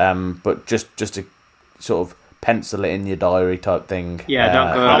confirmed. But just to sort of pencil it in your diary type thing. Yeah,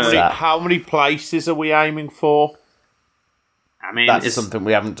 don't go how, to many, that. how many places are we aiming for? I mean, That's it's something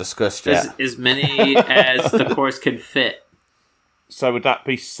we haven't discussed yet. as many as the course can fit. So would that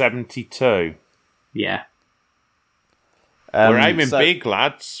be 72? Yeah. We're aiming so- big,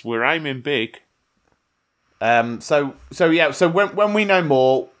 lads. We're aiming big. So when we know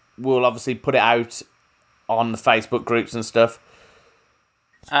more, we'll obviously put it out on the Facebook groups and stuff.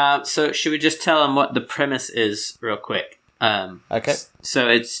 So should we just tell them what the premise is real quick? Okay. So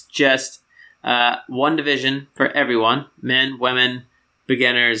it's just one division for everyone: men, women,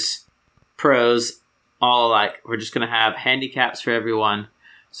 beginners, pros, all alike. We're just going to have handicaps for everyone.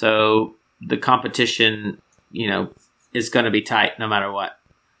 So the competition, is going to be tight no matter what.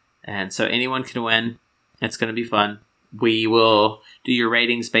 And so anyone can win. It's going to be fun. We will do your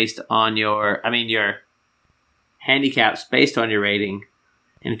ratings based on your handicaps based on your rating.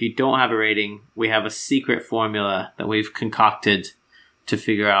 And if you don't have a rating, we have a secret formula that we've concocted to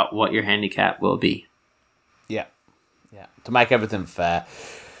figure out what your handicap will be. Yeah. To make everything fair.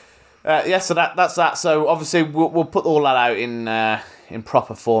 So that's that. So obviously we'll put all that out in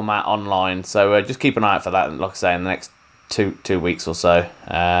proper format online. So just keep an eye out for that. Like I say, in the next two weeks or so,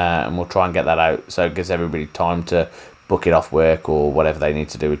 and we'll try and get that out. So it gives everybody time to book it off work or whatever they need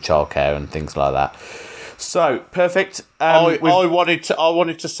to do with childcare and things like that. So perfect. I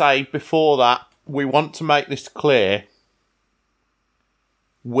wanted to say before that, we want to make this clear.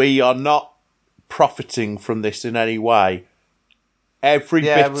 We are not profiting from this in any way. Every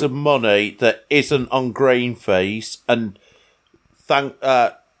bit of money that isn't on green fees, and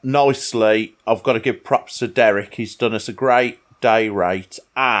nicely, I've got to give props to Derek. He's done us a great day rate,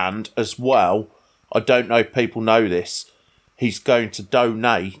 and as well, I don't know if people know this, he's going to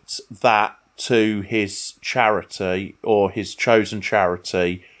donate that to his charity or his chosen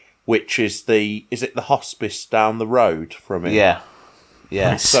charity, which is is it the hospice down the road from him? Yeah.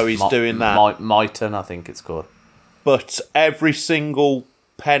 So he's doing that. Myton, I think it's called. But every single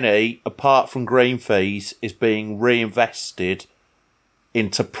penny, apart from green fees, is being reinvested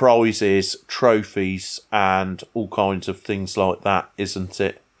into prizes, trophies, and all kinds of things like that, isn't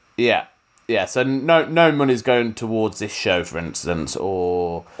it? Yeah. So no money's going towards this show, for instance,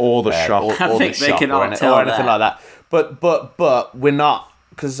 or the shop. or I think the they shop can or all anything, tell or anything that. like that. But we're not,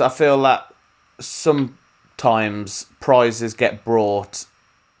 because I feel that sometimes prizes get brought.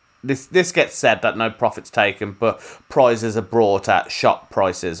 This gets said that no profit's taken, but prizes are brought at shop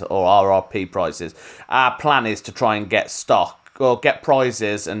prices or RRP prices. Our plan is to try and get stock or get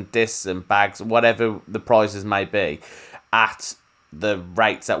prizes and discs and bags, whatever the prizes may be, at the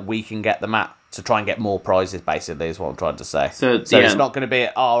rates that we can get them at, to try and get more prizes, basically, is what I'm trying to say. So It's not going to be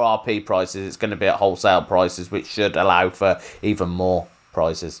at RRP prices, it's going to be at wholesale prices, which should allow for even more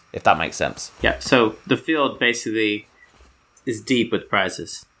prizes, if that makes sense. Yeah, so the field basically is deep with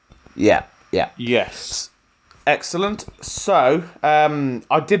prizes. Yeah. Yes. Excellent. So,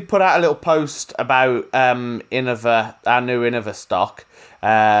 I did put out a little post about our new Innova stock,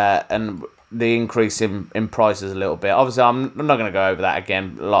 and the increase in prices a little bit. Obviously, I'm not going to go over that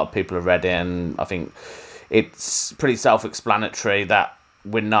again. A lot of people have read it, and I think it's pretty self-explanatory that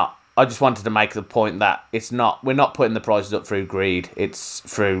we're not. I just wanted to make the point that we're not putting the prices up through greed. It's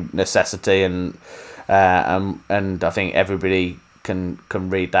through necessity, and I think everybody can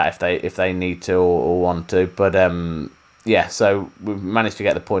read that if they need to or want to. But so we've managed to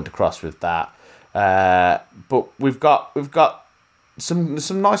get the point across with that. But we've got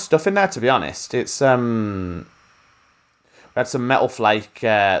some nice stuff in there, to be honest. It's we had some Metal Flake.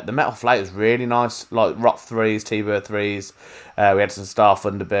 The Metal Flake was really nice, like Rock 3s, T-Bird 3s. We had some Star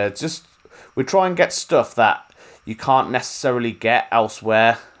Thunderbirds. Just we try and get stuff that you can't necessarily get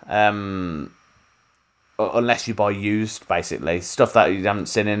elsewhere, unless you buy used, basically stuff that you haven't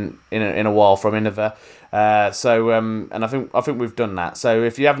seen in a while from Innova. And I think we've done that. So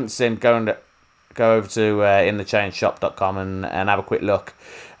if you haven't seen, go over to inthechainsshop.com and have a quick look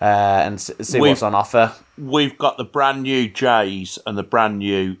and see what's on offer. We've got the brand new J's and the brand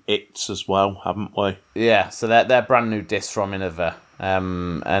new It's as well, haven't we? Yeah, so they're brand new discs from Innova.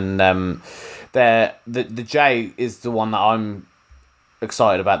 The J is the one that I'm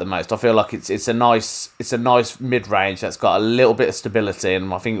excited about the most. I feel like it's a nice mid range that's got a little bit of stability,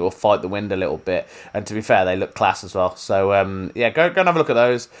 and I think it will fight the wind a little bit. And to be fair, they look class as well. So go and have a look at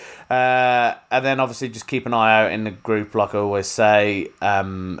those, and then obviously just keep an eye out in the group, like I always say,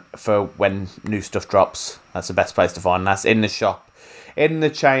 for when new stuff drops. That's the best place to find. That's in the shop, in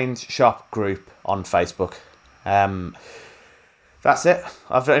the Chains Shop group on Facebook. That's it.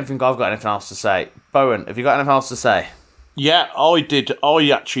 I don't think I've got anything else to say. Bowen, have you got anything else to say? Yeah, I did. I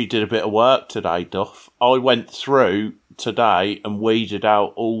actually did a bit of work today, Duff. I went through today and weeded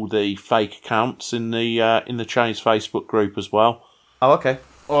out all the fake accounts in the Chains Facebook group as well. Oh, okay.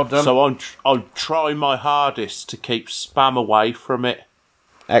 Well done. So I'll try my hardest to keep spam away from it.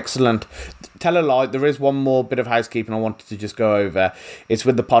 Excellent. Tell a lie, there is one more bit of housekeeping I wanted to just go over. It's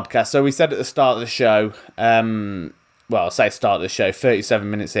with the podcast. So we said at the start of the show, well, I'll say start of the show, 37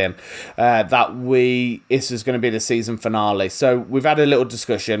 minutes in, that this is going to be the season finale. So we've had a little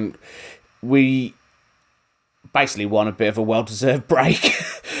discussion. We basically want a bit of a well-deserved break.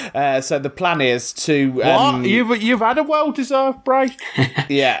 So the plan is to... What? You've had a well-deserved break?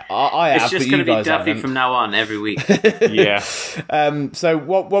 Yeah, I have. It's just going to be Duffy from now on every week. Yeah. So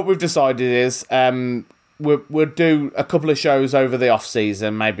what we've decided is... We'll do a couple of shows over the off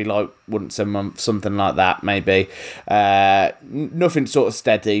season, maybe like once a month, something like that, maybe. Nothing sort of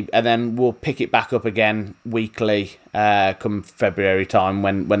steady, and then we'll pick it back up again weekly come February time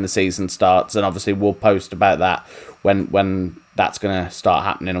when the season starts, and obviously we'll post about that when that's going to start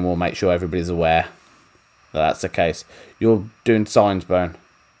happening, and we'll make sure everybody's aware that that's the case. You're doing signs, Bone.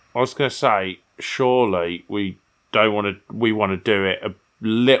 I was going to say, surely we want to do it a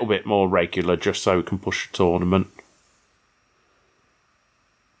little bit more regular just so we can push a tournament.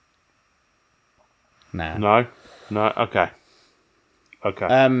 Nah. No? Okay.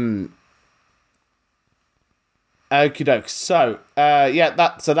 Okie doke. So,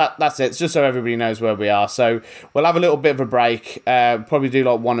 that's it. It's just so everybody knows where we are. So we'll have a little bit of a break. Probably do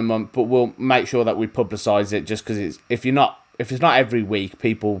like one a month, but we'll make sure that we publicise it. Just because if it's not every week,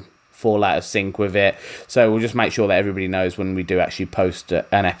 people fall out of sync with it. So we'll just make sure that everybody knows when we do actually post a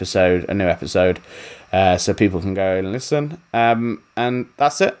new episode, so people can go and listen. And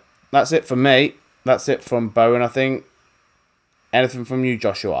that's it. That's it for me. That's it from Bowen, I think. Anything from you,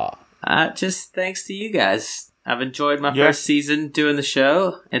 Joshua? Just thanks to you guys. I've enjoyed my first season doing the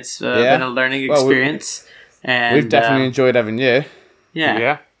show. It's been a learning experience. And we've definitely enjoyed having you.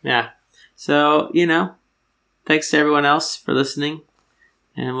 Yeah. So, thanks to everyone else for listening.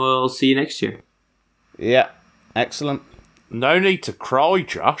 And we'll see you next year. Yeah. Excellent. No need to cry,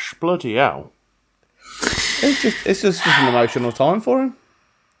 Josh. Bloody hell. It's just an emotional time for him.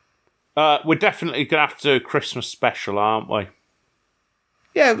 We're definitely going to have to do a Christmas special, aren't we?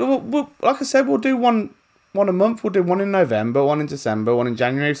 Yeah, we'll, like I said, we'll do one a month. We'll do one in November, one in December, one in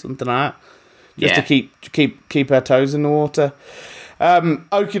January, something like that. Just to keep our toes in the water.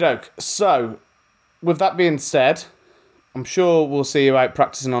 Okie doke. So, with that being said, I'm sure we'll see you out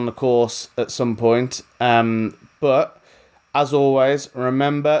practicing on the course at some point. But, as always,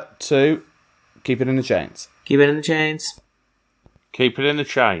 remember to keep it in the chains. Keep it in the chains. Keep it in the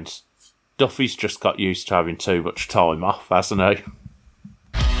chains. Duffy's just got used to having too much time off, hasn't he?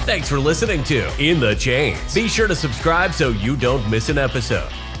 Thanks for listening to In the Chains. Be sure to subscribe so you don't miss an episode.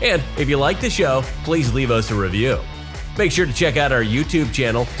 And if you like the show, please leave us a review. Make sure to check out our YouTube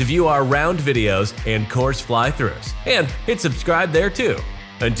channel to view our round videos and course fly-throughs. And hit subscribe there too.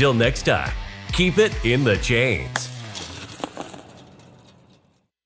 Until next time, keep it in the chains.